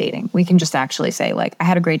of that in dating. We can just actually say, like, I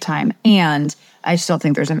had a great time, and I still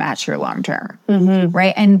think there's a match here long term.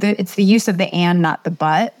 Right? And it's the use of the and, not the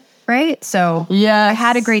but. Right? So I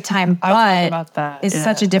had a great time, but it's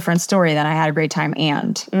such a different story than I had a great time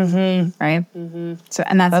and. Right? So,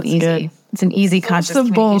 and that's easy. Good. It's an easy conscious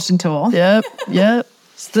communication tool. Yep.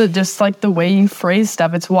 It's just like the way you phrase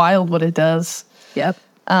stuff. It's wild what it does. Yep.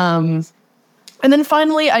 And then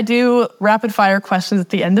finally, I do rapid fire questions at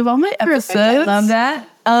the end of all my episodes. I love that.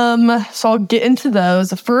 So I'll get into those.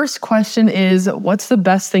 The first question is, what's the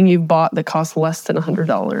best thing you've bought that costs less than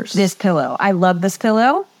 $100? This pillow. I love this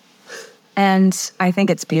pillow. And I think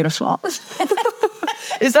it's beautiful.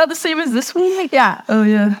 Is that the same as this one? Yeah. Oh,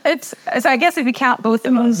 yeah. So I guess if you count both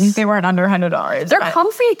of them, they weren't under $100. They're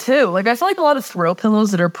comfy, too. Like, I feel like a lot of throw pillows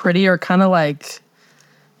that are pretty are kind of like...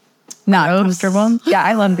 not comfortable. Yeah,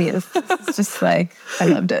 I love these. It's just like, I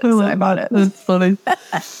loved it, so I bought it. That's funny.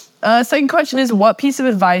 Second question is, what piece of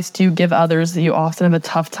advice do you give others that you often have a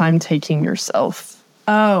tough time taking yourself?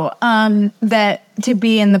 That to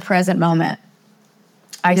be in the present moment.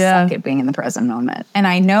 I suck at being in the present moment. And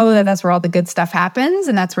I know that that's where all the good stuff happens,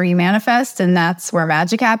 and that's where you manifest, and that's where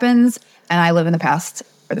magic happens. And I live in the past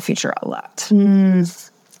or the future a lot.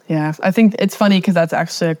 Yeah, I think it's funny because that's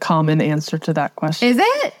actually a common answer to that question. Is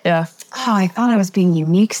it? Yeah. Oh, I thought I was being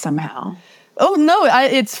unique somehow. Oh, no,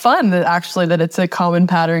 it's fun that it's a common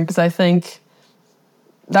pattern, because I think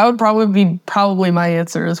that would probably my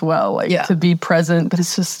answer as well, like to be present, but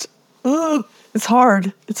it's just... It's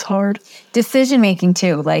hard. Decision-making,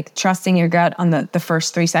 too, like trusting your gut on the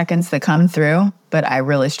first 3 seconds that come through. But I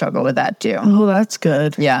really struggle with that, too. Oh, that's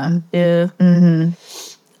good. Yeah.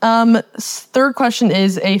 Third question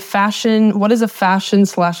is what is a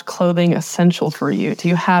fashion/clothing essential for you?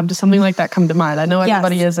 Does something like that come to mind? I know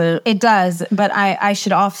everybody isn't. It does, but I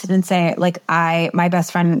should often say, like, my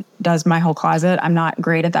best friend does my whole closet. I'm not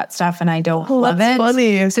great at that stuff, and I don't love it.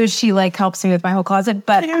 Funny. So she like helps me with my whole closet.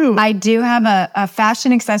 But I do have a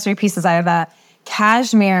fashion accessory pieces. I have a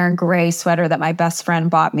cashmere gray sweater that my best friend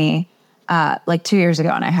bought me like 2 years ago,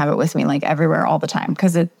 and I have it with me like everywhere all the time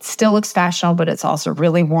because it still looks fashionable, but it's also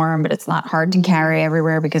really warm, but it's not hard to carry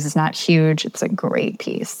everywhere because it's not huge. It's a great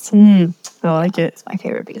piece. I like it. It's my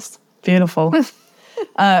favorite piece. Beautiful.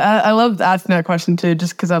 I love asking that question too,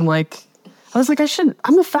 just because I'm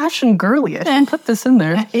a fashion girly. I should put this in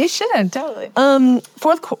there. You should, totally.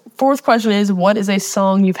 Fourth question is, what is a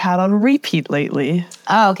song you've had on repeat lately?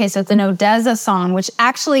 Oh, okay. So it's an Odessa song, which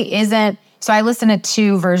actually isn't. So I listen to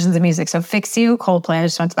 2 versions of music. So Fix You, Coldplay, I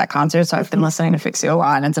just went to that concert, so I've been listening to Fix You a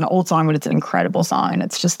lot. And it's an old song, but it's an incredible song. And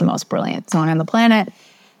it's just the most brilliant song on the planet.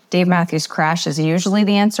 Dave Matthews' Crash is usually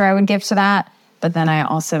the answer I would give to that. But then I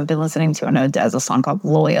also have been listening to an Odessa song called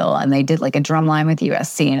Loyal, and they did like a drum line with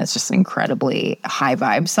USC, and it's just an incredibly high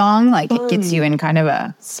vibe song. Like it gets you in kind of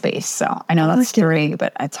a space. So I know that's 3,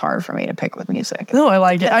 but it's hard for me to pick with music. No, I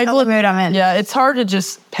like it. Yeah, it's hard to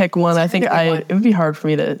just pick one. I think it would be hard for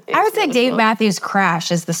me to. I would say Dave Matthews'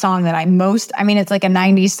 Crash is the song that it's like a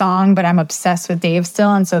 90s song, but I'm obsessed with Dave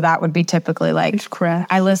still, and so that would be typically like Crash.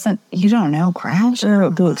 I listen. You don't know Crash? I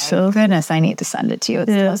don't think so. Goodness, I need to send it to you.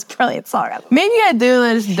 It's the most brilliant song ever. Maybe I do.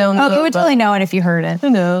 I just don't. Oh, you would totally know it if you heard it. Who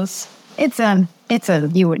knows?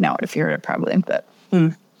 You would know it if you heard it probably. But.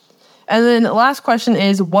 And then the last question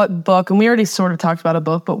is, what book, and we already sort of talked about a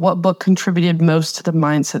book, but what book contributed most to the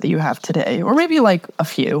mindset that you have today? Or maybe like a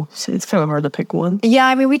few. So it's kind of hard to pick one. Yeah,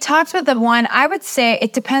 I mean, we talked about the one. I would say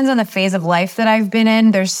it depends on the phase of life that I've been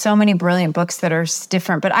in. There's so many brilliant books that are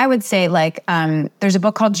different. But I would say like there's a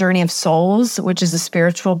book called Journey of Souls, which is a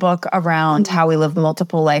spiritual book around how we live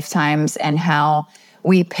multiple lifetimes and how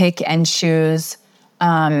we pick and choose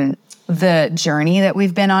the journey that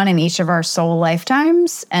we've been on in each of our soul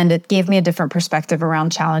lifetimes. And it gave me a different perspective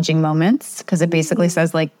around challenging moments because it basically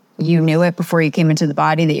says like you knew it before you came into the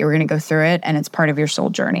body that you were going to go through it, and it's part of your soul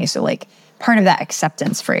journey. So like part of that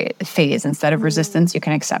acceptance phase, instead of resistance, you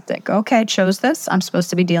can accept it. Go, okay, I chose this. I'm supposed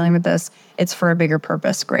to be dealing with this. It's for a bigger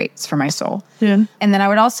purpose. Great. It's for my soul. Yeah. And then I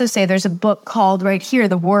would also say there's a book called right here,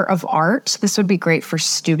 The War of Art. This would be great for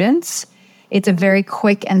students. It's a very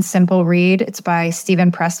quick and simple read. It's by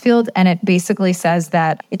Stephen Pressfield, and it basically says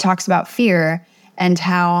that it talks about fear and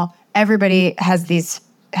how everybody has these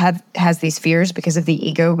fears because of the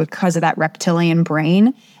ego, because of that reptilian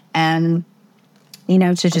brain, and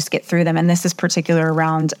to just get through them. And this is particular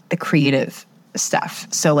around the creative stuff.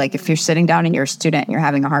 So like if you're sitting down and you're a student and you're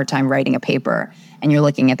having a hard time writing a paper and you're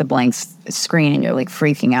looking at the blank screen and you're like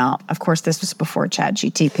freaking out. Of course, this was before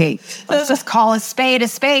ChatGPT. Let's just call a spade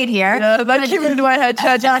here. Yeah, that came into my head.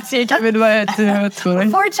 ChatGPT came into my head too. That's funny.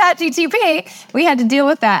 Before ChatGPT, we had to deal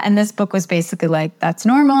with that. And this book was basically like, that's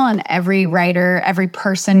normal. And every writer, every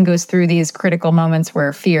person goes through these critical moments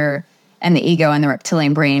where fear and the ego and the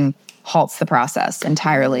reptilian brain halts the process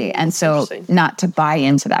entirely. And so not to buy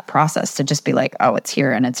into that process, to just be like, oh, it's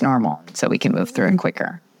here and it's normal. So we can move through it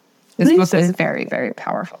quicker. This book is very, very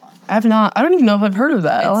powerful. I don't even know if I've heard of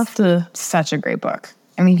that. I'll have to. Such a great book.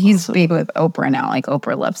 I mean, he's big with Oprah now. Like,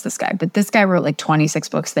 Oprah loves this guy. But this guy wrote like 26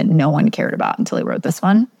 books that no one cared about until he wrote this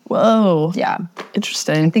one. Whoa. Yeah.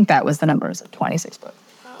 Interesting. I think that was the numbers of 26 books.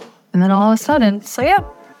 And then all of a sudden, so yeah,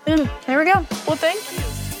 there we go. Well, thank you.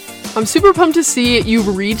 I'm super pumped to see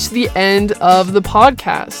you've reached the end of the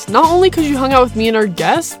podcast. Not only because you hung out with me and our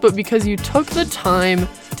guests, but because you took the time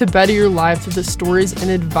to better your life through the stories and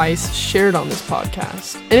advice shared on this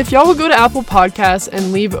podcast. And if y'all would go to Apple Podcasts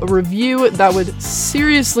and leave a review, that would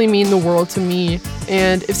seriously mean the world to me.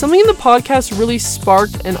 And if something in the podcast really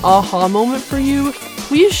sparked an aha moment for you,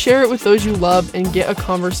 please share it with those you love and get a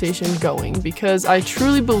conversation going, because I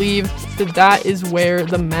truly believe that that is where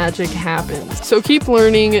the magic happens. So keep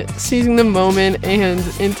learning, seizing the moment, and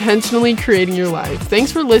intentionally creating your life.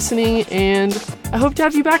 Thanks for listening, and I hope to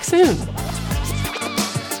have you back soon.